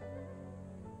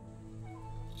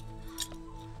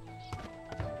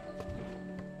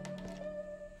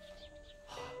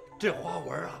这花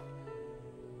纹啊，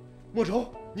莫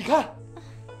愁，你看，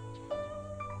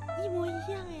一模一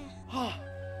样哎！啊，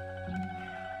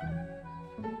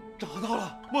找到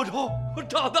了，莫愁，我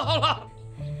找到了！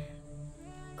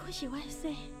恭喜万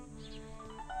岁！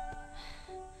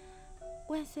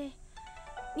万岁，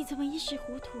你怎么一时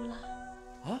糊涂了？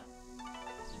啊？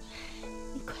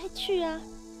你快去啊！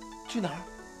去哪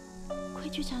儿？快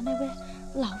去找那位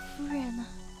老夫人啊！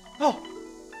哦，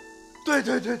对。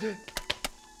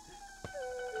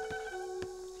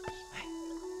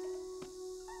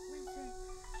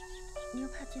你又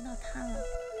怕见到他了？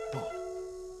不，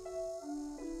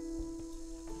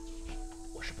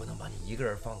我是不能把你一个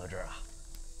人放到这儿啊。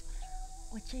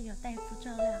我这有大夫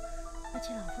照料，而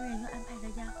且老夫人又安排了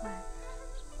丫鬟，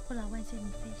不劳万岁你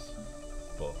费心。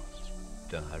不，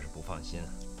朕还是不放心啊。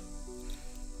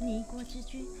你一国之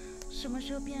君，什么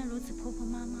时候变得如此婆婆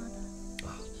妈妈的？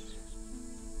啊，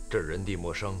这人地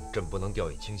陌生，朕不能掉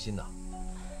以轻心呐。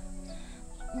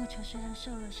莫愁虽然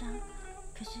受了伤，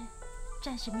可是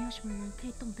暂时没有什么人可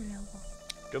以动得了我。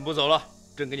朕不走了，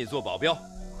朕给你做保镖。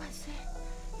万岁，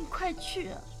你快去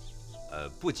啊！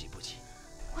不急。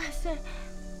万岁，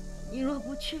你若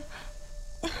不去，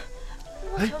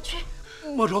莫愁去。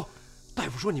莫愁，大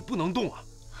夫说你不能动啊。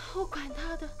我管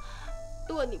他的，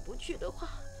如果你不去的话，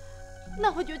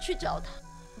那我就去找他。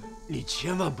你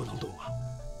千万不能动啊！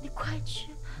你快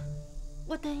去，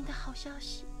我等你的好消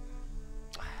息。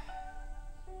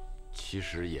其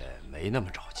实也没那么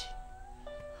着急。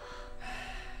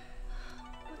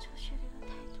莫愁血流的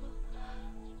太多，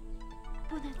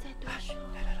不能再多说。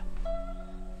来，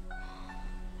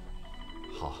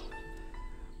好，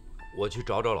我去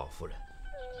找老夫人，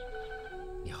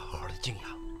你好好的静养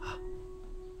啊。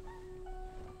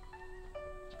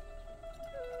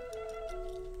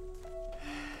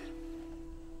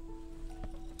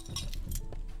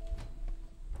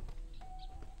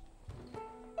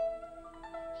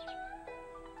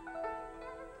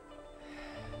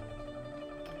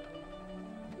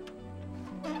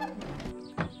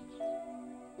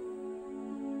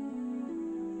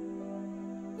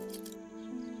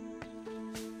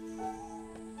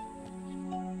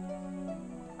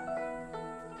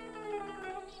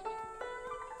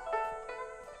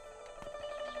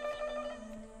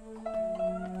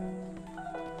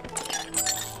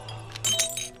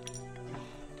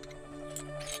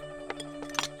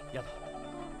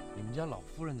你们家老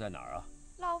夫人在哪儿啊？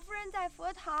老夫人在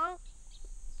佛堂。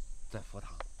在佛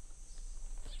堂。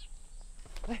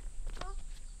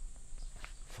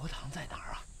在哪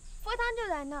儿啊？佛堂就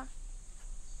在那儿。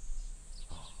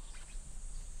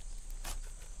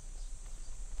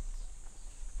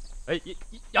哎，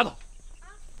丫头，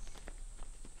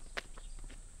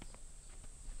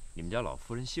你们家老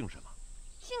夫人姓什么？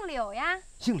姓柳呀。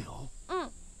姓柳。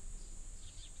嗯。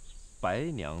白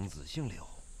娘子姓柳，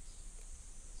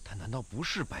她难道不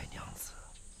是白娘子？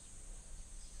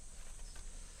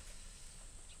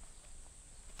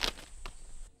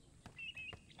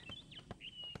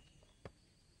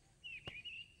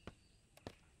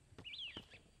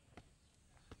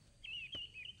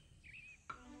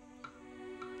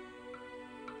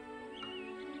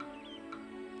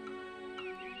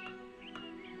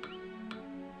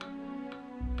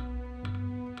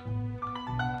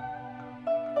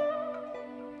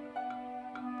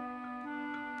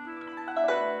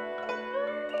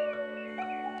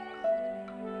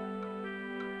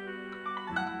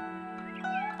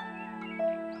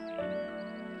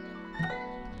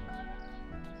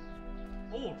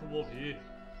哦，猪剥皮，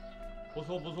不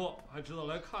错不错，还知道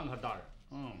来看看大人。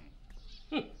嗯，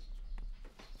哼，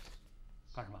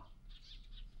干什么？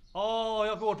哦，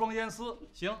要给我装烟丝。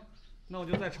行，那我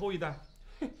就再抽一袋。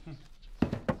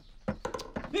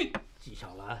你纪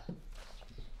晓岚，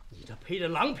你这披着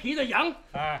狼皮的羊！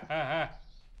哎，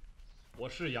我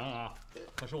是羊啊，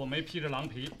可是我没披着狼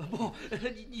皮。不，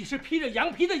你是披着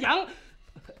羊皮的羊，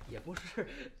也不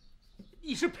是。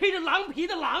你是披着狼皮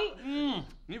的狼。嗯，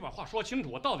你把话说清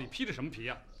楚，我到底披着什么皮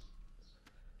呀？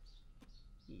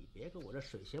你别跟我这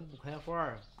水仙不开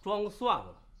花装蒜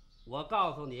了。我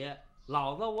告诉你，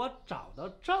老子我找到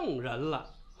证人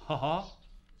了。哈哈。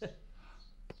干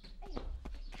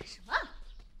什么？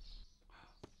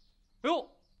哎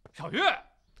呦，小月，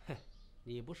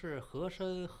你不是和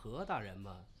珅何大人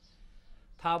吗？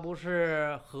他不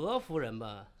是何夫人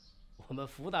吗？我们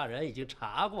福大人已经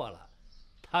查过了。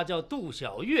她叫杜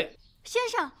小月。先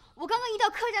生，我刚刚一到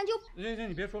客栈就……行，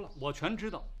你别说了，我全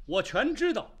知道，我全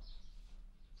知道。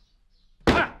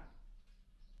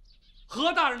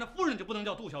何大人的夫人就不能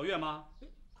叫杜小月吗？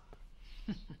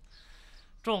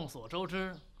众所周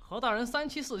知，何大人3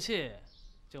妻4妾，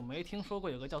就没听说过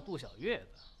有个叫杜小月的。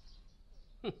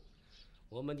哼，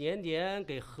我们年年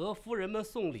给何夫人们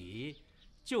送礼，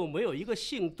就没有一个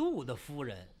姓杜的夫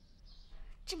人。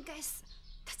真该死，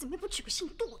他怎么也不娶个姓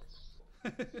杜的呢？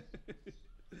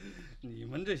你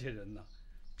们这些人呢，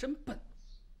真笨！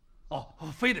哦，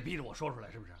非得逼着我说出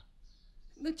来，是不是？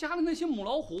那家里那些母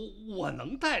老虎，我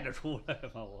能带着出来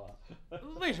吗？我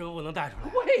为什么不能带出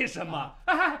来？为什么？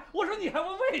哎，我说你还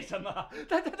问为什么？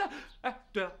哎，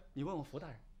对了，你问问福大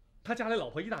人，他家里老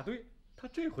婆一大堆，他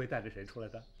这回带着谁出来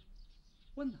的？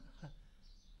问呢？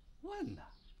问呢？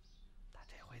他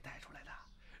这回带出来的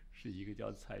是一个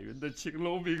叫彩云的青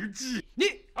楼名妓。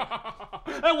你，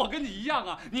哎，我跟你一样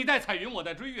啊！你带彩云，我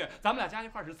带追月，咱们俩加一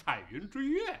块是彩云追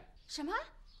月。什么？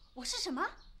我是什么？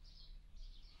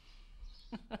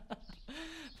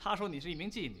他说你是一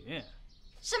名妓女。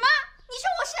什么？你说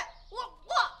我？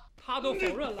他都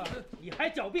否认了，你还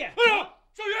狡辩？哎呀，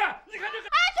小月，你看这个！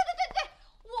哎，对，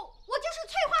我就是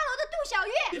翠花楼的杜小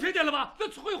月。你听见了吧？那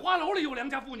翠花楼里有良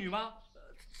家妇女吗？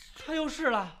他又是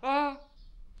了啊！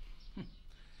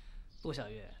杜小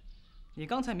月，你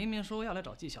刚才明明说要来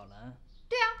找纪晓岚。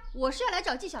对啊，我是要来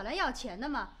找纪晓岚要钱的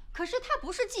嘛。可是他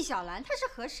不是纪晓岚，他是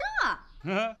和珅啊。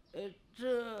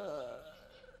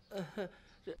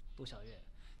杜小月，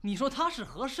你说他是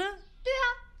和珅？对啊，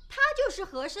他就是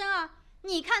和珅啊！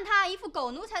你看他一副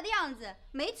狗奴才的样子，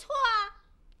没错啊。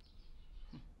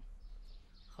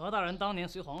何大人当年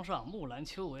随皇上木兰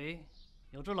秋闱，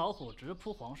有只老虎直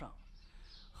扑皇上，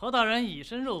何大人以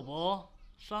身肉搏，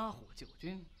杀虎救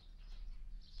军。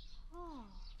哦，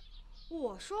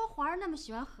我说皇儿那么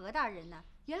喜欢何大人呢，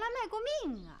原来卖过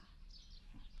命啊！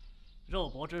肉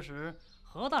搏之时，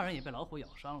何大人也被老虎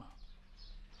咬伤了。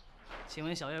请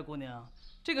问小月姑娘，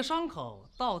这个伤口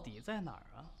到底在哪儿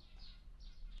啊？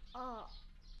哦，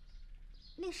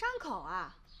那伤口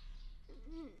啊，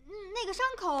那个伤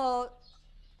口，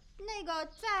那个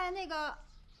在那个……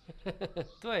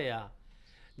对呀，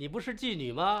你不是妓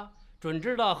女吗？准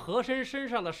知道和珅身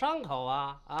上的伤口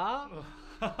啊啊！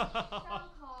伤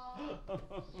口，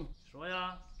说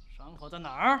呀，伤口在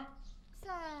哪儿？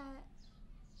在……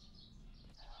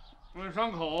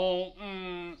伤口，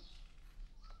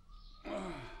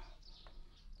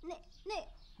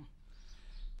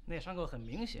那伤口很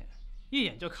明显，一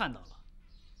眼就看到了。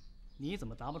你怎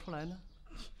么答不出来呢？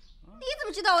你怎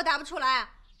么知道我答不出来？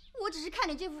我只是看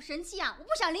你这副神气样，我不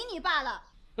想理你罢了。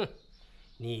哼，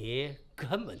你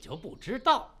根本就不知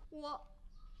道。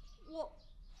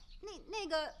那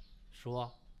个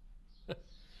说，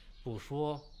不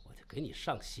说我就给你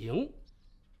上刑。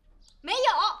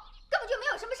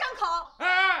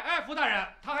哎，福大人，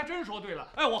他还真说对了。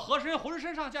哎，我和珅浑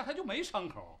身上下他就没伤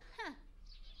口。哼，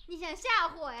你想吓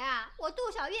唬我呀？我杜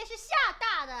小月是吓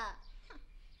大的。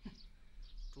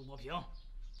朱伯平，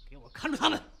给我看住他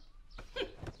们！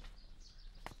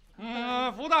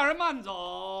福大人慢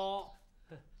走。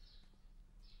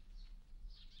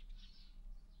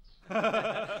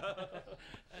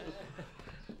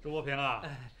朱伯平啊，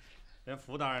连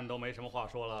福大人都没什么话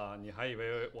说了，你还以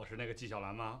为我是那个纪晓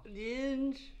岚吗？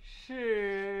您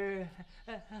是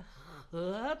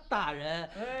何大人？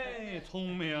哎，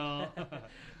聪明。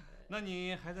那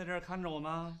你还在这儿看着我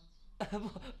吗？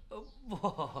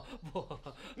不，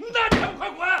那你还不快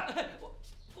滚！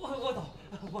我走。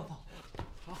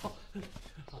好。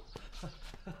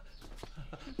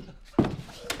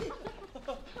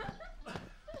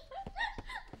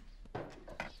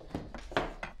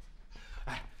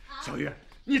小月，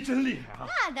你真厉害啊！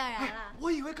那当然了。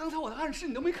我以为刚才我的暗示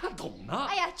你都没看懂呢。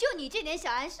哎呀，就你这点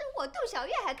小暗示，我杜小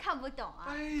月还看不懂啊！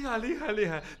哎呀，厉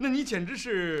害！那你简直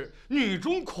是女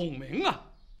中孔明啊！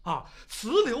啊，磁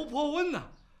流波温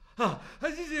呐！啊，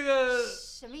这个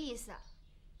什么意思啊？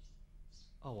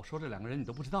哦，我说这两个人你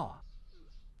都不知道啊？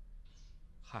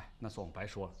嗨，那算我白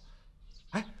说了。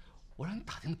哎，我让你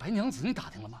打听的白娘子，你打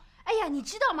听了吗？哎呀，你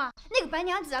知道吗？那个白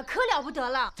娘子啊，可了不得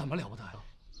了。怎么了不得呀？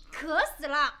渴死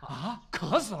了啊！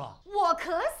渴死了！我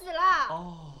渴死了！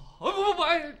哦，不，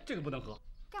哎，这个不能喝。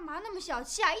干嘛那么小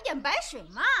气啊？一点白水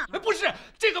嘛。哎，不是，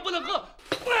这个不能喝。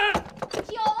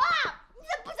有啊，你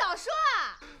怎么不早说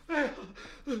啊？哎呀，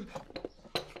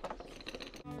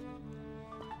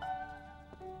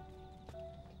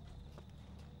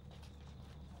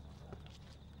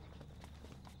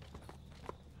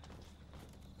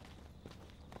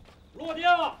落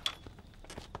轿。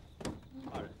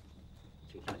大人，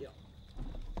请下轿。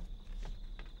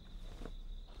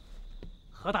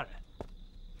何大人，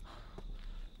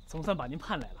总算把您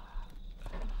盼来了。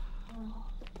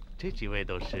这几位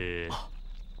都是，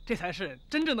这才是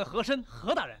真正的和珅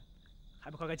何大人，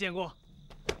还不快快见过？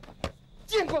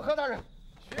见过何大人，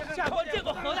下官见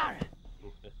过何大人。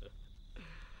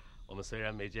我们虽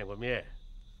然没见过面，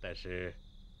但是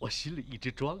我心里一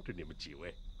直装着你们几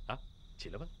位啊，起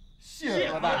来吧。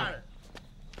谢何大人。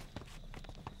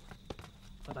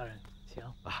何大人，请。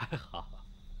好。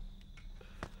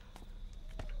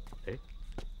哎，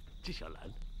纪晓岚，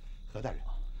何大人，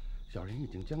小人已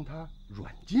经将他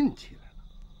软禁起来了。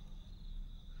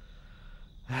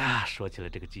哎呀，说起来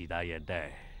这个纪大眼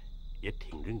袋也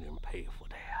挺令人佩服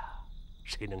的呀。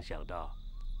谁能想到，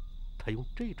他用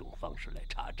这种方式来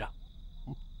查账？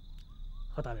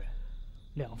何大人，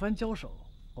两番交手，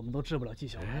我们都治不了纪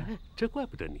晓岚。这怪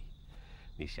不得你。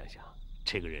你想想，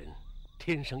这个人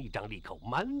天生一张利口，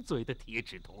满嘴的铁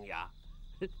齿铜牙，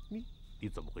你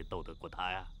怎么会斗得过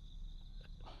他呀？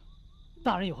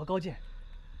大人有何高见？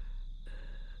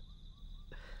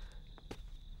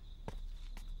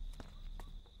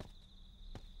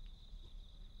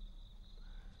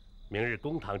明日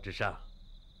公堂之上，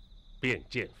便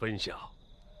见分晓。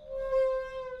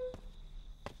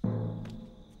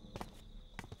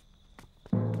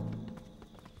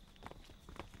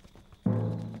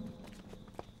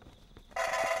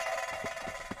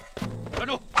站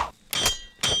住！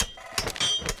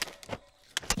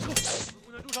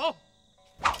不能住手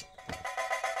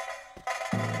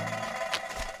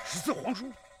！14皇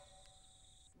叔。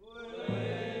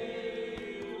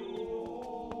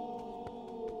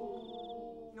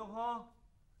哟呵，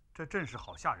这阵势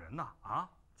好吓人呐！啊，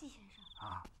季先生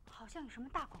啊，好像有什么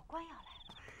大狗官要来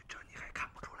了。这你还看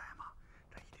不出来吗？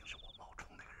这一定是我冒充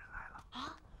那个人来了。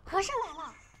啊，和珅来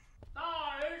了！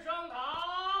大人升堂。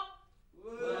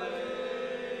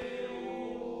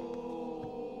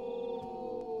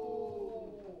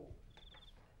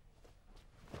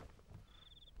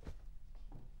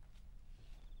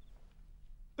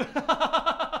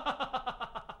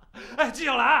哎，纪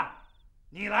晓岚，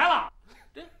你来了。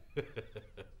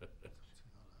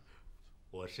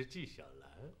我是纪晓岚，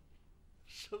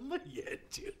什么眼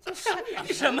睛？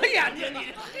什么眼睛？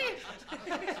你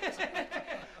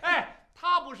哎，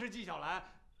他不是纪晓岚，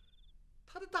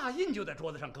他的大印就在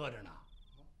桌子上搁着呢。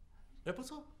哎，不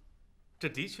错，这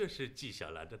的确是纪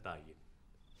晓岚的大印。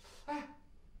哎，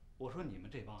我说你们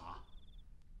这帮啊，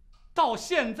到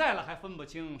现在了还分不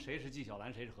清谁是纪晓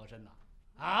岚，谁是和珅呢？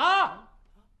啊！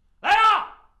来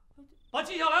呀，把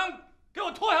纪晓岚给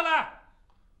我拖下来！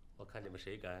我看你们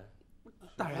谁敢！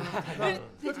大人，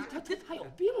他有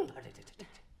病啊！这。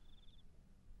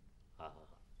好，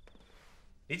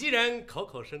你既然口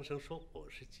口声声说我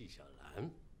是纪晓岚，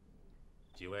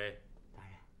几位大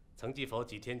人，曾记否？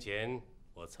几天前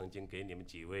我曾经给你们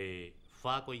几位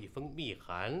发过一封密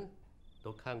函，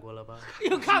都看过了吧？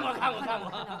哟，看过。看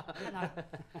哪儿？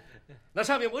那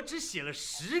上面我只写了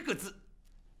10个字。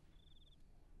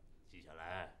纪晓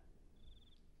岚，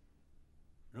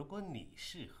如果你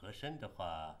是和珅的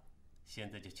话，现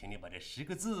在就请你把这10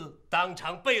个字当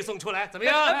场背诵出来，怎么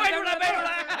样？背出来！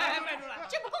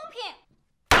这不公平！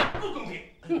不公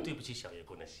平！对不起，小月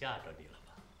姑娘，吓着你了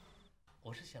吧？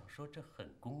我是想说，这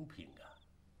很公平啊！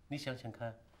你想想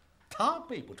看，他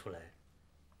背不出来，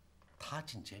他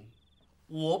进监狱；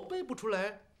我背不出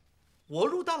来，我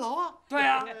入大牢啊！对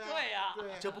呀，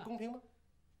这不公平吗？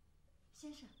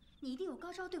先生，你一定有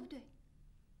高招，对不对？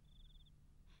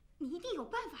你一定有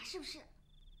办法，是不是？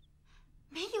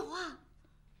没有啊！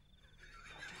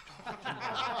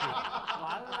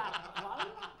完了！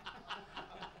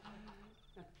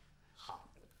好，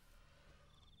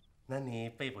那你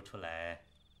背不出来，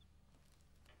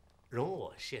容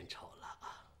我献丑了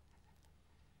啊！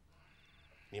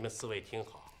你们4位听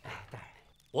好，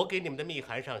我给你们的密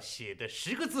函上写的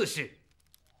10个字是：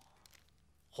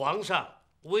皇上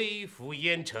微服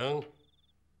燕城，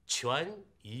权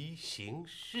宜行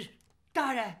事。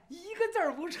大人一个字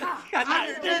儿不差，那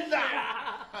是真的。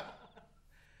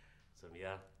怎么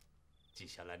样，纪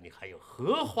晓岚，你还有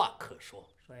何话可说？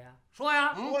说呀！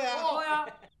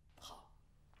好，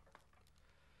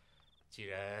既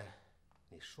然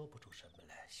你说不出什么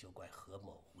来，休怪何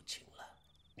某无情了。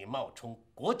你冒充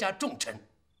国家重臣，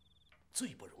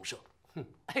罪不容赦。哼！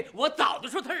哎，我早就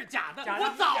说他是假的，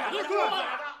我早就说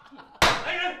了。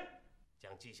来人，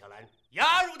将纪晓岚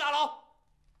押入大牢。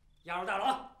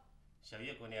小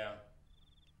月姑娘，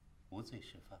无罪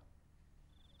释放。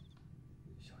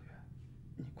小月，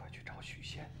你快去找许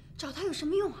仙。找他有什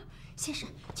么用啊？先生，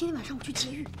今天晚上我去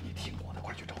劫狱。你听我的，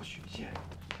快去找许仙。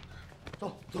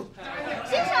走。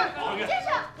先生，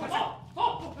走，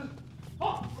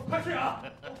快去啊！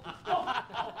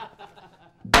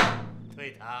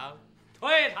退堂。大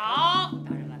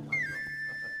人来了。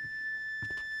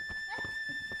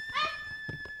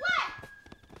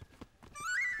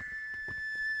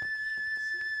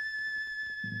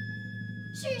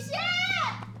许仙，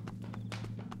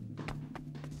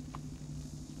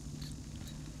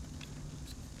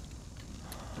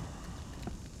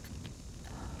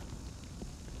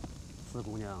四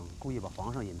姑娘故意把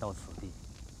皇上引到此地，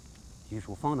余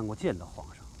属方能够见到皇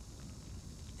上，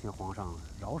请皇上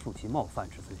饶恕其冒犯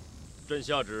之罪。朕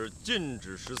下旨禁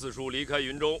止14叔离开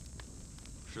云州。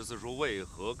14叔为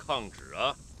何抗旨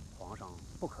啊？皇上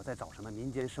不可再找什么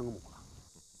民间生母了。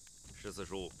 14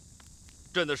叔，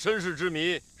朕的身世之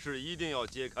谜是一定要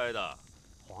揭开的。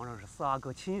皇上是4阿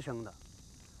哥亲生的，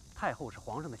太后是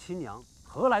皇上的亲娘，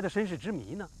何来的身世之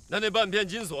谜呢？那半片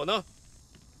金锁呢？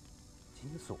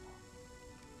金锁？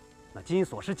那金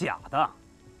锁是假的。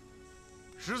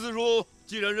 14叔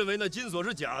既然认为那金锁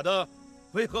是假的，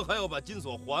为何还要把金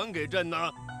锁还给朕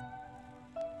呢？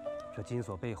这金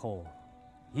锁背后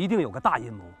一定有个大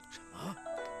阴谋。什么？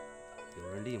有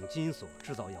人利用金锁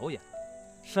制造谣言，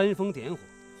煽风点火，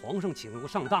皇上请入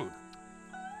上当的。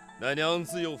奶娘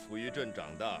自幼抚育朕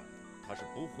长大，她是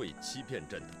不会欺骗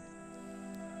朕的。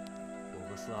我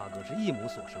和4阿哥是一母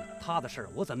所生，他的事儿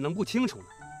我怎么能不清楚呢？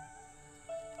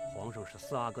皇上是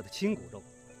4阿哥的亲骨肉，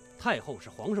太后是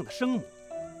皇上的生母。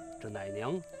 这奶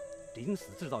娘临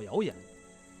死制造谣言，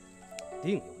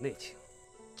另有内情。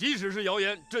即使是谣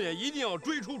言，朕也一定要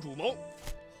追出主谋。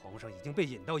皇上已经被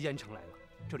引到燕城来了，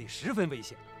这里十分危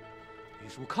险。余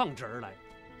叔抗旨而来，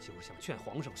就是想劝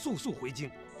皇上速速回京。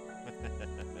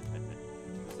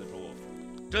4叔，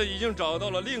朕已经找到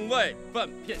了另外半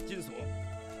片金锁。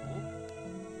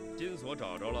金锁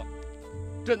找着了，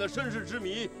朕的身世之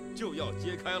谜就要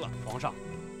揭开了。皇上，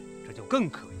这就更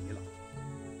可疑了。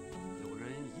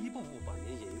 把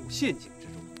您引入陷阱之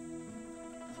中，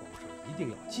皇上一定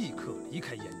要即刻离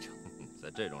开燕城。在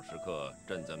这种时刻，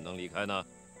朕怎么能离开呢？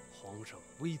皇上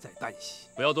危在旦夕，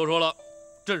不要多说了，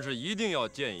朕是一定要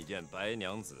见一见白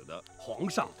娘子的。皇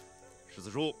上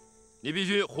，14叔，你必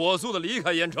须火速的离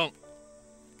开燕城。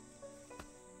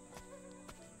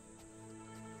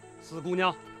4姑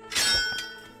娘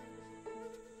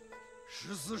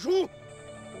，14叔，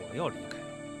我要离开，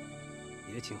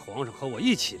也请皇上和我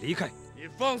一起离开。 你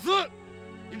放肆！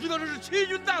你知道这是欺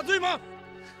君大罪吗？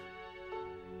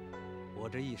我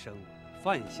这一生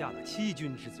犯下的欺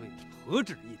君之罪何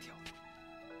止一条？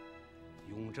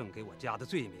雍正给我加的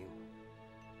罪名，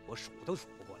我数都数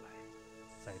不过来，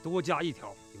再多加一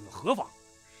条又有何妨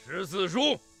？14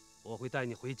叔，我会带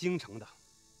你回京城的。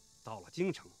到了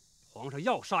京城，皇上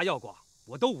要杀要剐，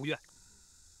我都无怨。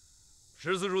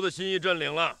 14叔的心意朕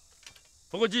领了，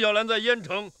不过纪晓岚在燕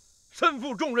城身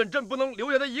负重任，朕不能留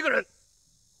下他一个人。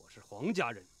 我是皇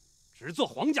家人，只做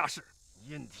皇家事。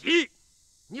引提，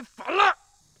你反了！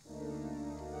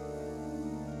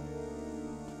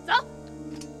走。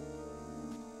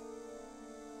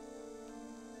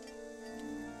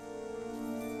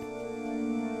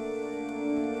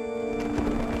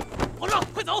皇上，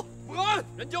快走！不敢，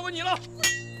人交给你了。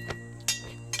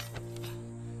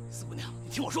四姑娘，你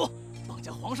听我说，绑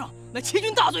架皇上乃欺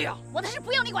君大罪啊！我的事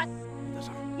不用你管。你的事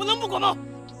儿我能不管吗？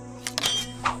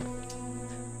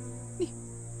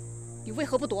你为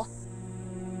何不躲？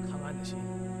看安的心，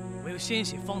唯有鲜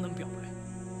血方能表白。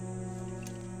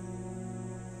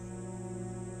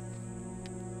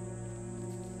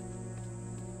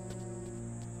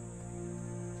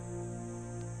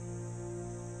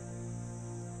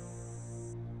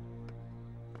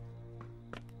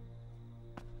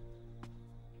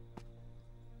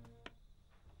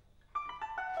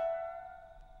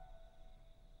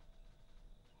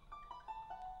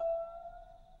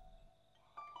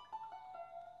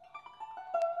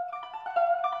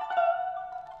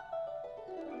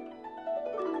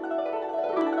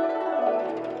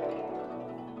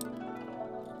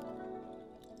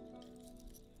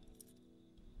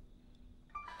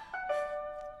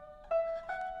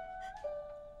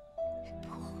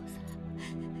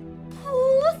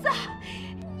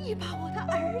你把我的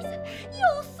儿子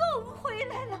又送回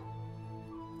来了，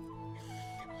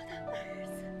我的儿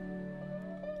子，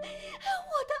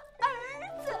我的儿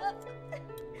子，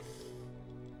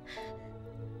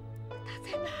他在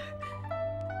哪儿？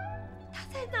他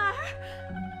在哪儿？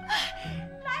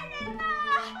来人呐！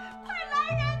快来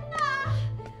人呐！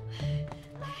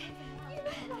来，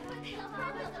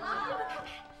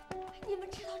你们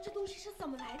知道这东西是怎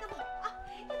么来的吗？啊，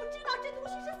你们知道这东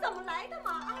西是怎么来的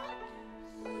吗？啊？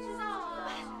不知道啊。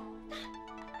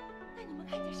那你们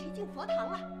看见谁进佛堂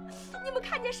了？你们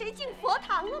看见谁进佛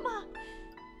堂了吗？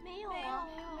没有啊。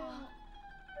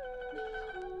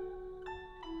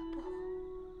不，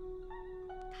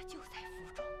他就在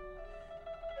府中，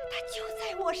他就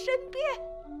在我身边。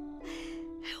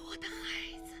我的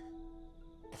孩子，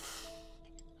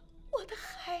我的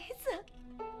孩子，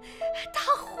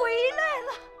他回来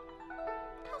了，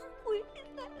他回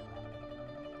来了。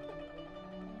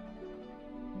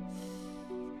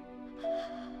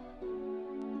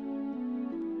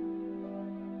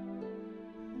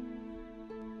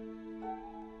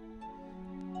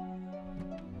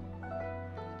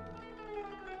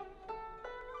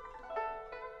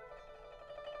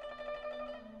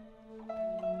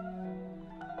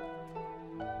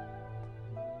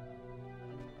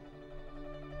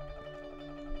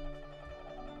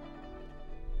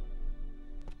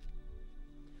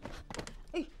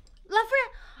老夫人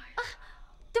啊，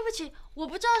对不起，我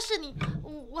不知道是你，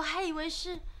我还以为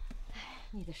是。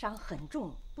你的伤很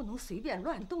重，不能随便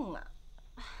乱动啊！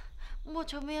莫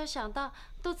愁没有想到，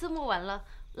都这么晚了，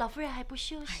老夫人还不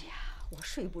休息。哎呀，我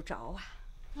睡不着啊！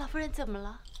老夫人怎么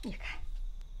了？你看，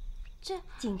这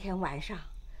今天晚上，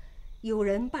有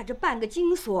人把这半个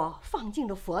金锁放进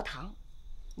了佛堂。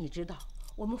你知道，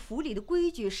我们府里的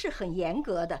规矩是很严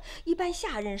格的，一般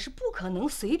下人是不可能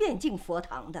随便进佛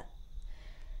堂的。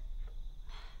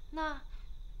那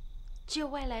只有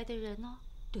外来的人哦。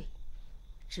对，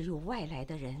只有外来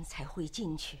的人才会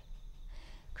进去。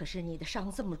可是你的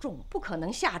伤这么重，不可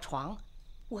能下床。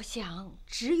我想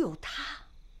只有他。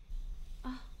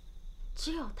啊，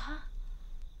只有他。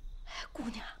姑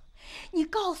娘，你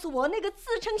告诉我，那个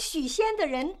自称许仙的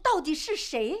人到底是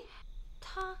谁？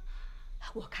他，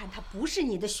我看他不是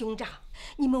你的兄长，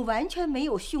你们完全没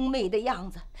有兄妹的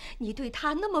样子。你对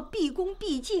他那么毕恭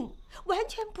毕敬，完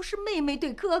全不是妹妹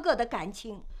对哥哥的感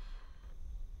情。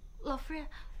老夫人，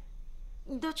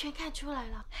你都全看出来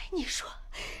了。你说，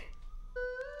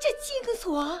这金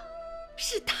锁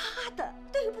是他的，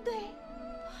对不对？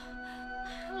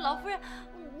老夫人，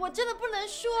我真的不能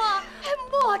说啊！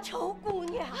莫愁姑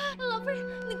娘，老夫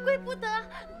人，你跪不得，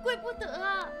跪不得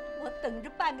啊！我等着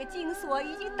半个金锁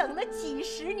已经等了几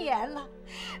十年了，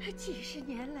几十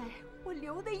年来，我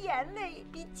流的眼泪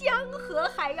比江河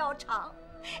还要长。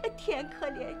天可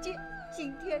怜见，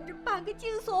今天这半个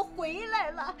金锁回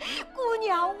来了，姑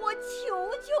娘，我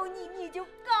求求你，你就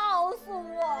告诉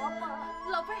我嘛！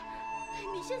老夫人，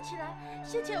你先起来，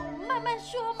先起来，我们慢慢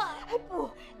说嘛。不，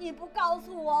你不告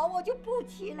诉我，我就不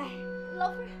起来。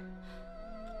老夫人，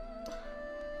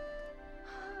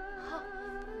好，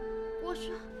我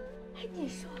说，你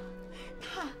说，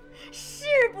他是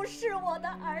不是我的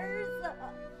儿子？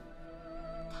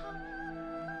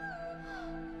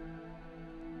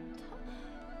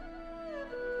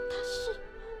他是。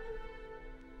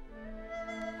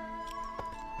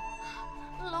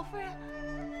老夫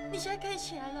人，你现在可以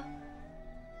起来了。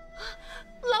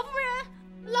老夫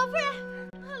人，老夫人，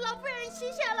老夫人，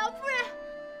醒醒！老夫人，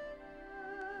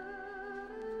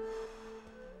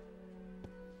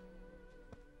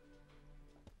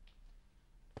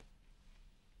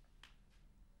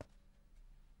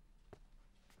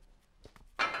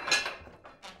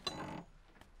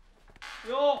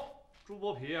哟，朱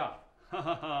伯皮呀，哈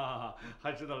哈哈，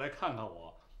还知道来看看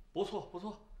我，不错不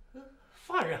错。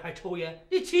犯人还抽烟，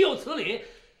你岂有此理！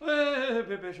哎，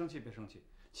别生气，别生气，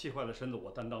气坏了身子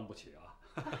我担当不起啊。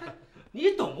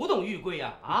你懂不懂玉规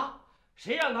呀？啊，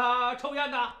谁让他抽烟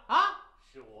的？啊，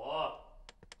是我。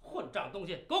混账东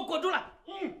西，给我滚出来！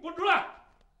滚出来！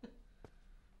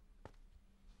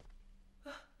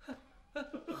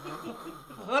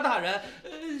何大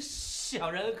人，小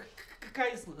人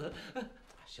该死。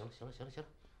行了，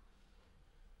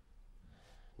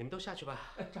你们都下去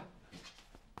吧。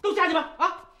都下去吧！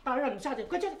啊，大人让你们下去，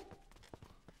快去！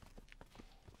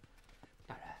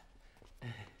大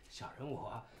人，小人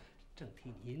我正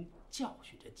替您教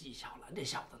训着纪晓岚这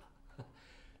小子呢。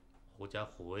狐假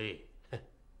虎威，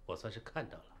我算是看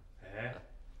到了。哎，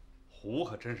狐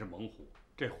可真是猛虎，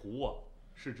这狐啊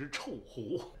是只臭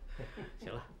狐。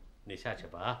行了，你下去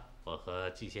吧，我和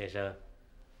季先生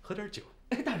喝点酒。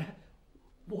大人，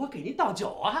我给您倒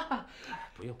酒啊。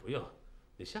不用，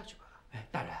你下去吧。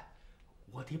大人，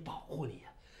我得保护你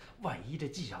呀，万一这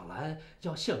纪晓岚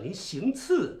要向您行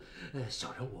刺，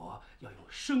小人我要用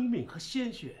生命和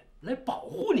鲜血来保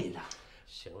护您的。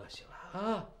行了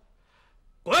啊，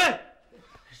滚！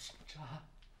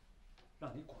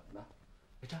让你滚呢？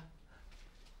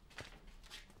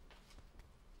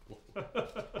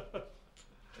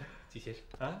季先生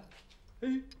啊，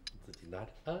自己拿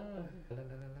着啊，来，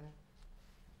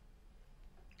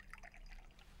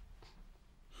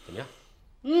怎么样？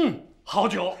好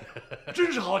酒，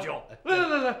真是好酒！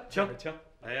来，请。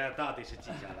哎呀，到底是纪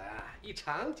晓岚，一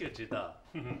尝就知道，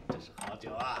这是好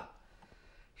酒啊！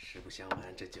实不相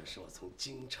瞒，这酒是我从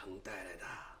京城带来的，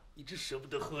一直舍不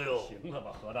得喝哟。行了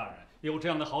吧，何大人，有这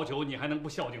样的好酒，你还能不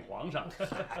孝敬皇上？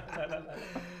来。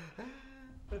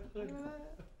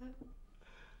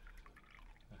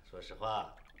说实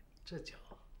话，这酒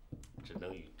只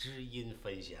能与知音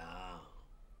分享。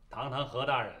堂何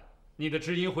大人，你的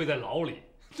知音会在牢里。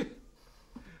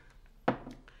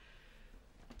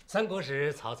三国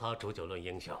时，曹操煮酒论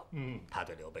英雄。他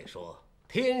对刘备说：“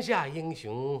天下英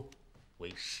雄，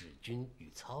唯使君与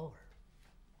操耳。”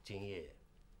今夜，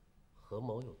何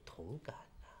某有同感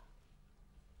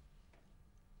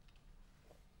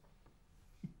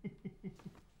呢？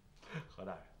何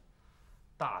大人，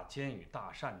大奸与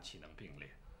大善岂能并列？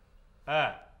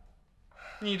哎，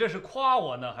你这是夸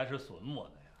我呢，还是损我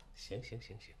呢呀？行，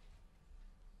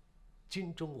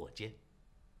君忠我奸，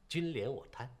君廉我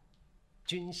贪，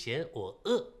君贤我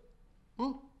恶，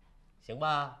行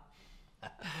吧？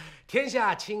天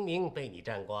下清明被你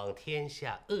沾光，天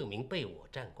下恶名被我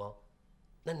沾光，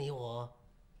那你我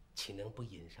岂能不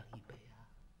饮上一杯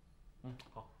啊？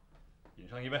好，饮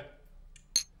上一杯。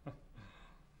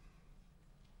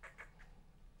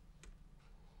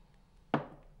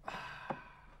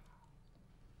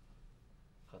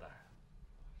何大人，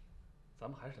咱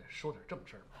们还是得说点正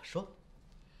事儿吧。说。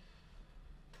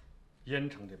燕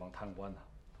城这帮贪官呢，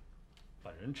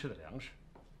把人吃的粮食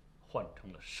换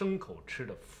成了牲口吃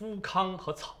的麸糠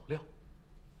和草料。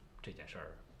这件事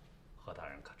儿，何大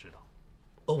人可知道？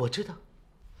我知道。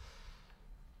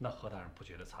那何大人不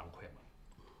觉得惭愧吗？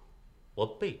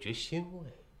我倍觉欣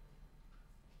慰。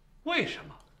为什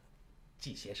么？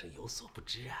季先生有所不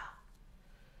知啊，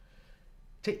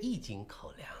这1斤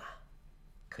口粮啊，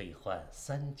可以换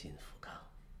3斤麸糠，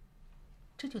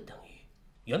这就等于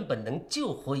原本能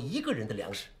救活1个人的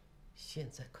粮食，现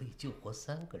在可以救活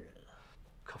3个人了。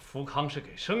可麸糠是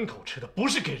给牲口吃的，不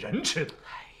是给人吃的。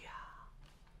哎呀，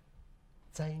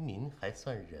灾民还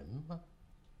算人吗？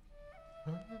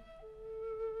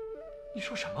你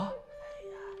说什么？哎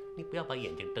呀，你不要把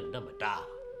眼睛瞪那么大。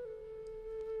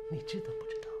你知道不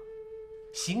知道，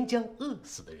行将饿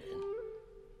死的人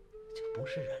就不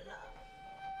是人了，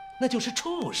那就是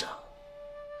畜生。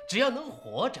只要能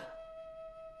活着，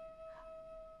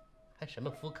还什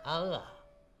么麸糠啊？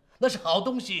那是好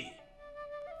东西，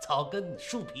草根、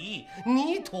树皮、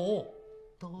泥土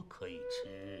都可以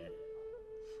吃。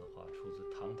此话出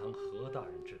自堂何大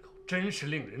人之口，真是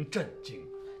令人震惊。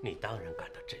你当然感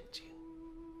到震惊。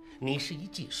你是一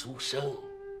介书生，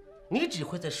你只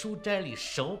会在书斋里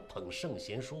手捧圣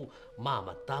贤书，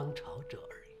骂当朝者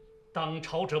而已。当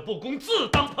朝者不公，自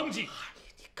当抨击。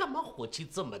你干嘛火气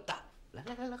这么大？来，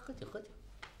喝酒。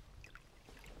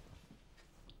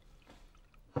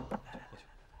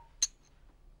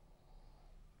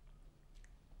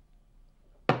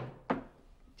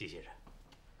季先生，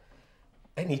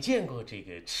哎，你见过这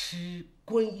个吃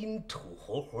观音土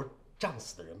活胀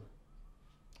死的人吗？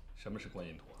什么是观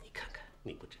音土？你看看，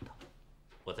你不知道。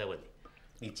我再问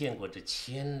你，你见过这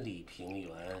千里平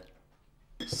原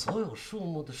所有树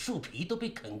木的树皮都被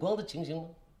啃光的情形吗？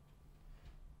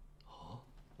哦，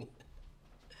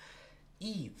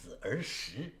易子而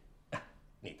食。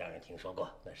你当然听说过，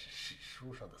那是史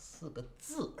书上的4个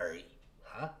字而已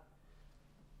啊！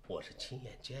我是亲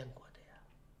眼见过的呀。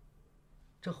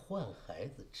这换孩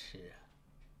子吃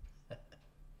啊，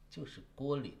就是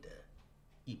锅里的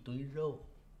一堆肉。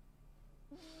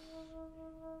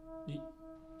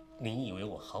你以为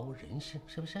我毫无人性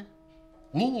是不是？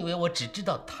你以为我只知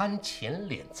道贪钱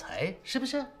敛财是不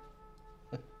是？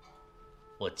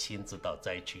我亲自到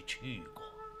灾区去过，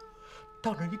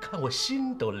到那儿一看，我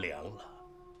心都凉了。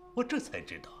我这才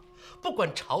知道，不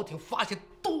管朝廷发现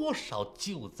多少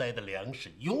救灾的粮食，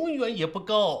永远也不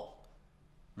够。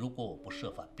如果我不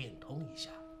设法变通一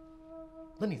下，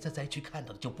那你在灾区看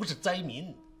到的就不是灾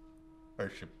民，而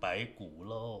是白骨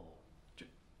喽。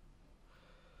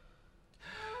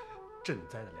赈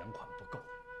灾的粮款不够，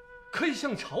可以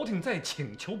向朝廷再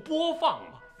请求拨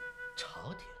放吗？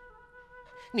朝廷？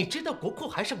你知道国库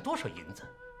还剩多少银子？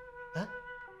啊？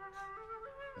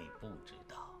你不知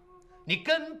道，你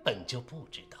根本就不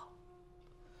知道。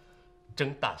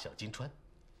征大小金川，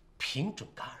平准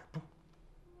噶尔部，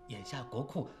眼下国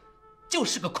库就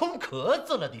是个空壳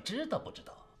子了，你知道不知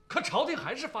道？可朝廷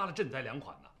还是发了赈灾粮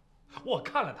款呢，我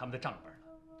看了他们的账本了，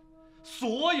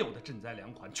所有的赈灾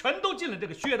粮款全都进了这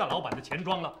个薛大老板的钱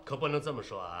庄了。可不能这么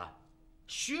说啊，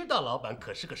薛大老板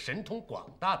可是个神通广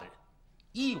大的人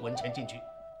，1文钱进去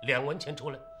，2文钱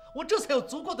出来，我这才有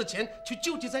足够的钱去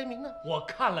救济灾民呢。我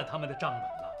看了他们的账本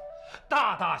了，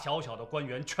大大小小的官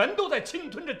员全都在侵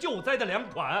吞着救灾的粮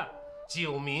款。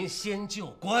救民先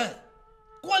救官，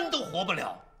官都活不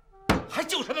了，还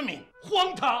救什么民？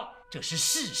荒唐！这是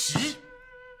事实。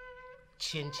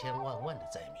千万万的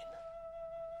灾民呢，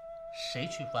谁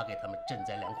去发给他们赈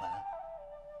灾粮款？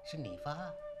是你发，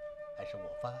还是我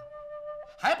发？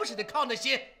还不是得靠那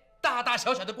些大大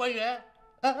小小的官员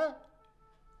啊！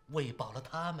喂饱了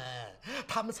他们，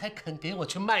他们才肯给我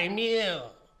去卖命。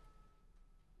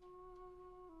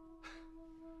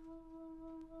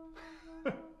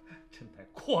真乃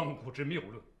旷古之谬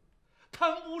论，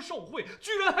贪污受贿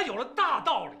居然还有了大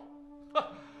道理。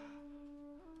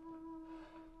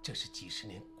这是几十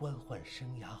年官宦生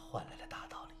涯换来的大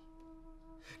道理，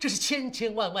这是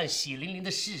千万万血淋淋的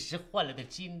事实换来的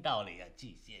金道理啊，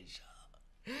季先生。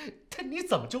但你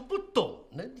怎么就不懂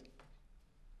呢？你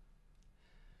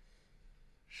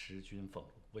识君俸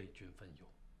禄，为君分忧，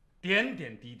点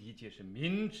点滴滴皆是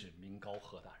民脂民膏，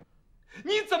何大人，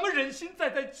你怎么忍心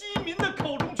再在饥民的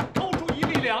口中去抠出一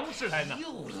粒粮食来呢？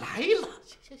又来了！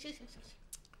行，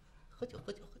喝酒，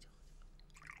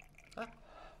啊，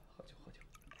喝酒，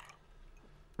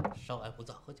稍安勿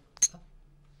躁，喝酒啊。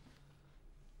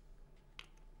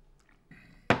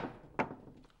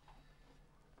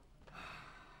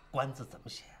官字怎么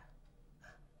写？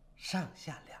上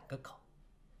下2个口，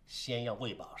先要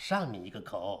喂饱上面1个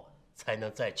口，才能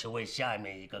再去喂下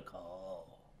面1个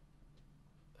口。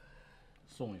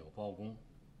宋有包公，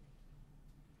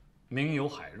明有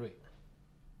海瑞，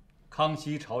康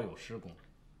熙朝有施公，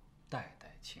代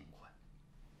代清官，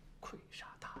愧煞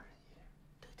大人也。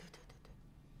对，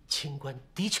清官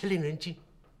的确令人敬，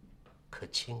可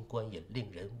清官也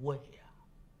令人畏呀。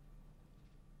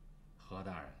何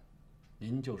大人，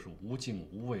您就是无敬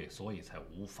无畏，所以才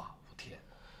无法无天。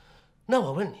那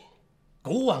我问你，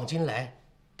古往今来，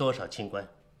多少清官，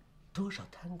多少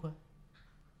贪官？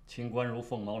清官如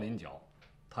凤毛麟角，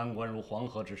贪官如黄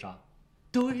河之沙。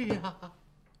对呀，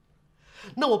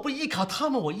那我不依靠他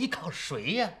们，我依靠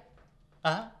谁呀？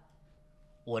啊，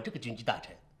我这个军机大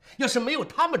臣，要是没有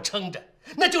他们撑着，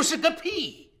那就是个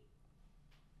屁。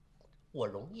我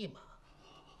容易吗？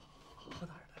何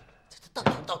大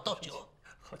人，倒酒，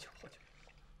喝酒。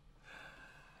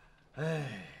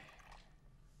哎，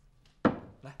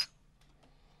来。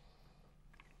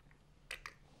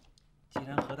既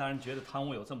然何大人觉得贪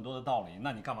污有这么多的道理，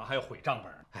那你干嘛还要毁账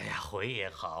本？哎呀，毁也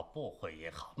好，不毁也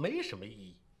好，没什么意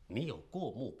义。你有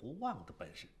过目不忘的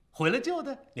本事，毁了旧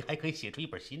的，你还可以写出一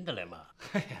本新的来嘛。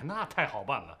哎呀，那太好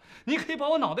办了！你可以把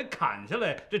我脑袋砍下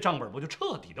来，这账本不就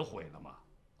彻底的毁了吗？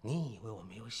你以为我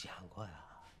没有想过呀？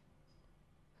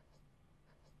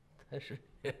但是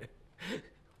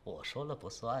我说了不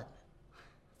算呢。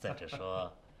再者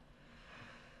说，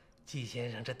季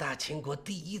先生这大清国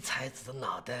第一才子的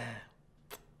脑袋，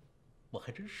我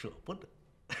还真舍不得。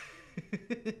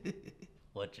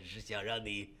我只是想让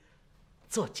你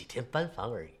做几天班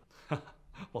房而已。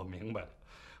我明白了，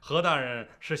何大人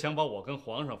是想把我跟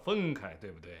皇上分开，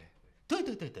对不对？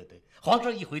对，皇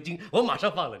上一回京，我马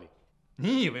上放了你。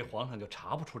你以为皇上就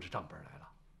查不出这账本来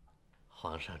了？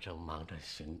皇上正忙着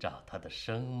寻找他的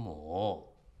生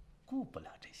母，顾不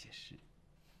了这些事。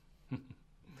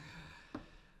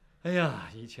哎呀，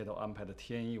一切都安排得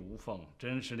天衣无缝，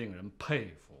真是令人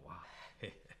佩服啊！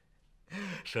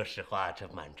说实话，这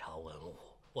满朝文武，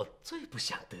我最不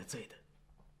想得罪的，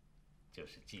就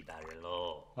是纪大人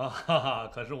喽。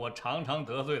可是我常常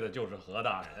得罪的就是何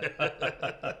大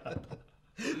人。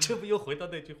这不又回到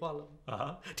那句话了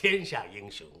吗？天下英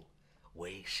雄，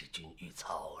唯使君与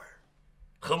操耳。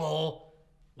何某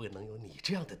未能有你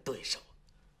这样的对手，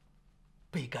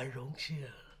倍感荣幸。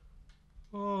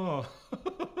哦，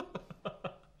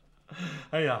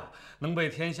哎呀，能被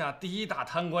天下第一大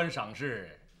贪官赏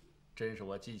识，真是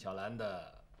我纪晓岚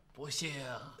的不幸。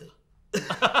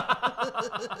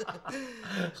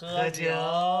喝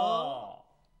酒。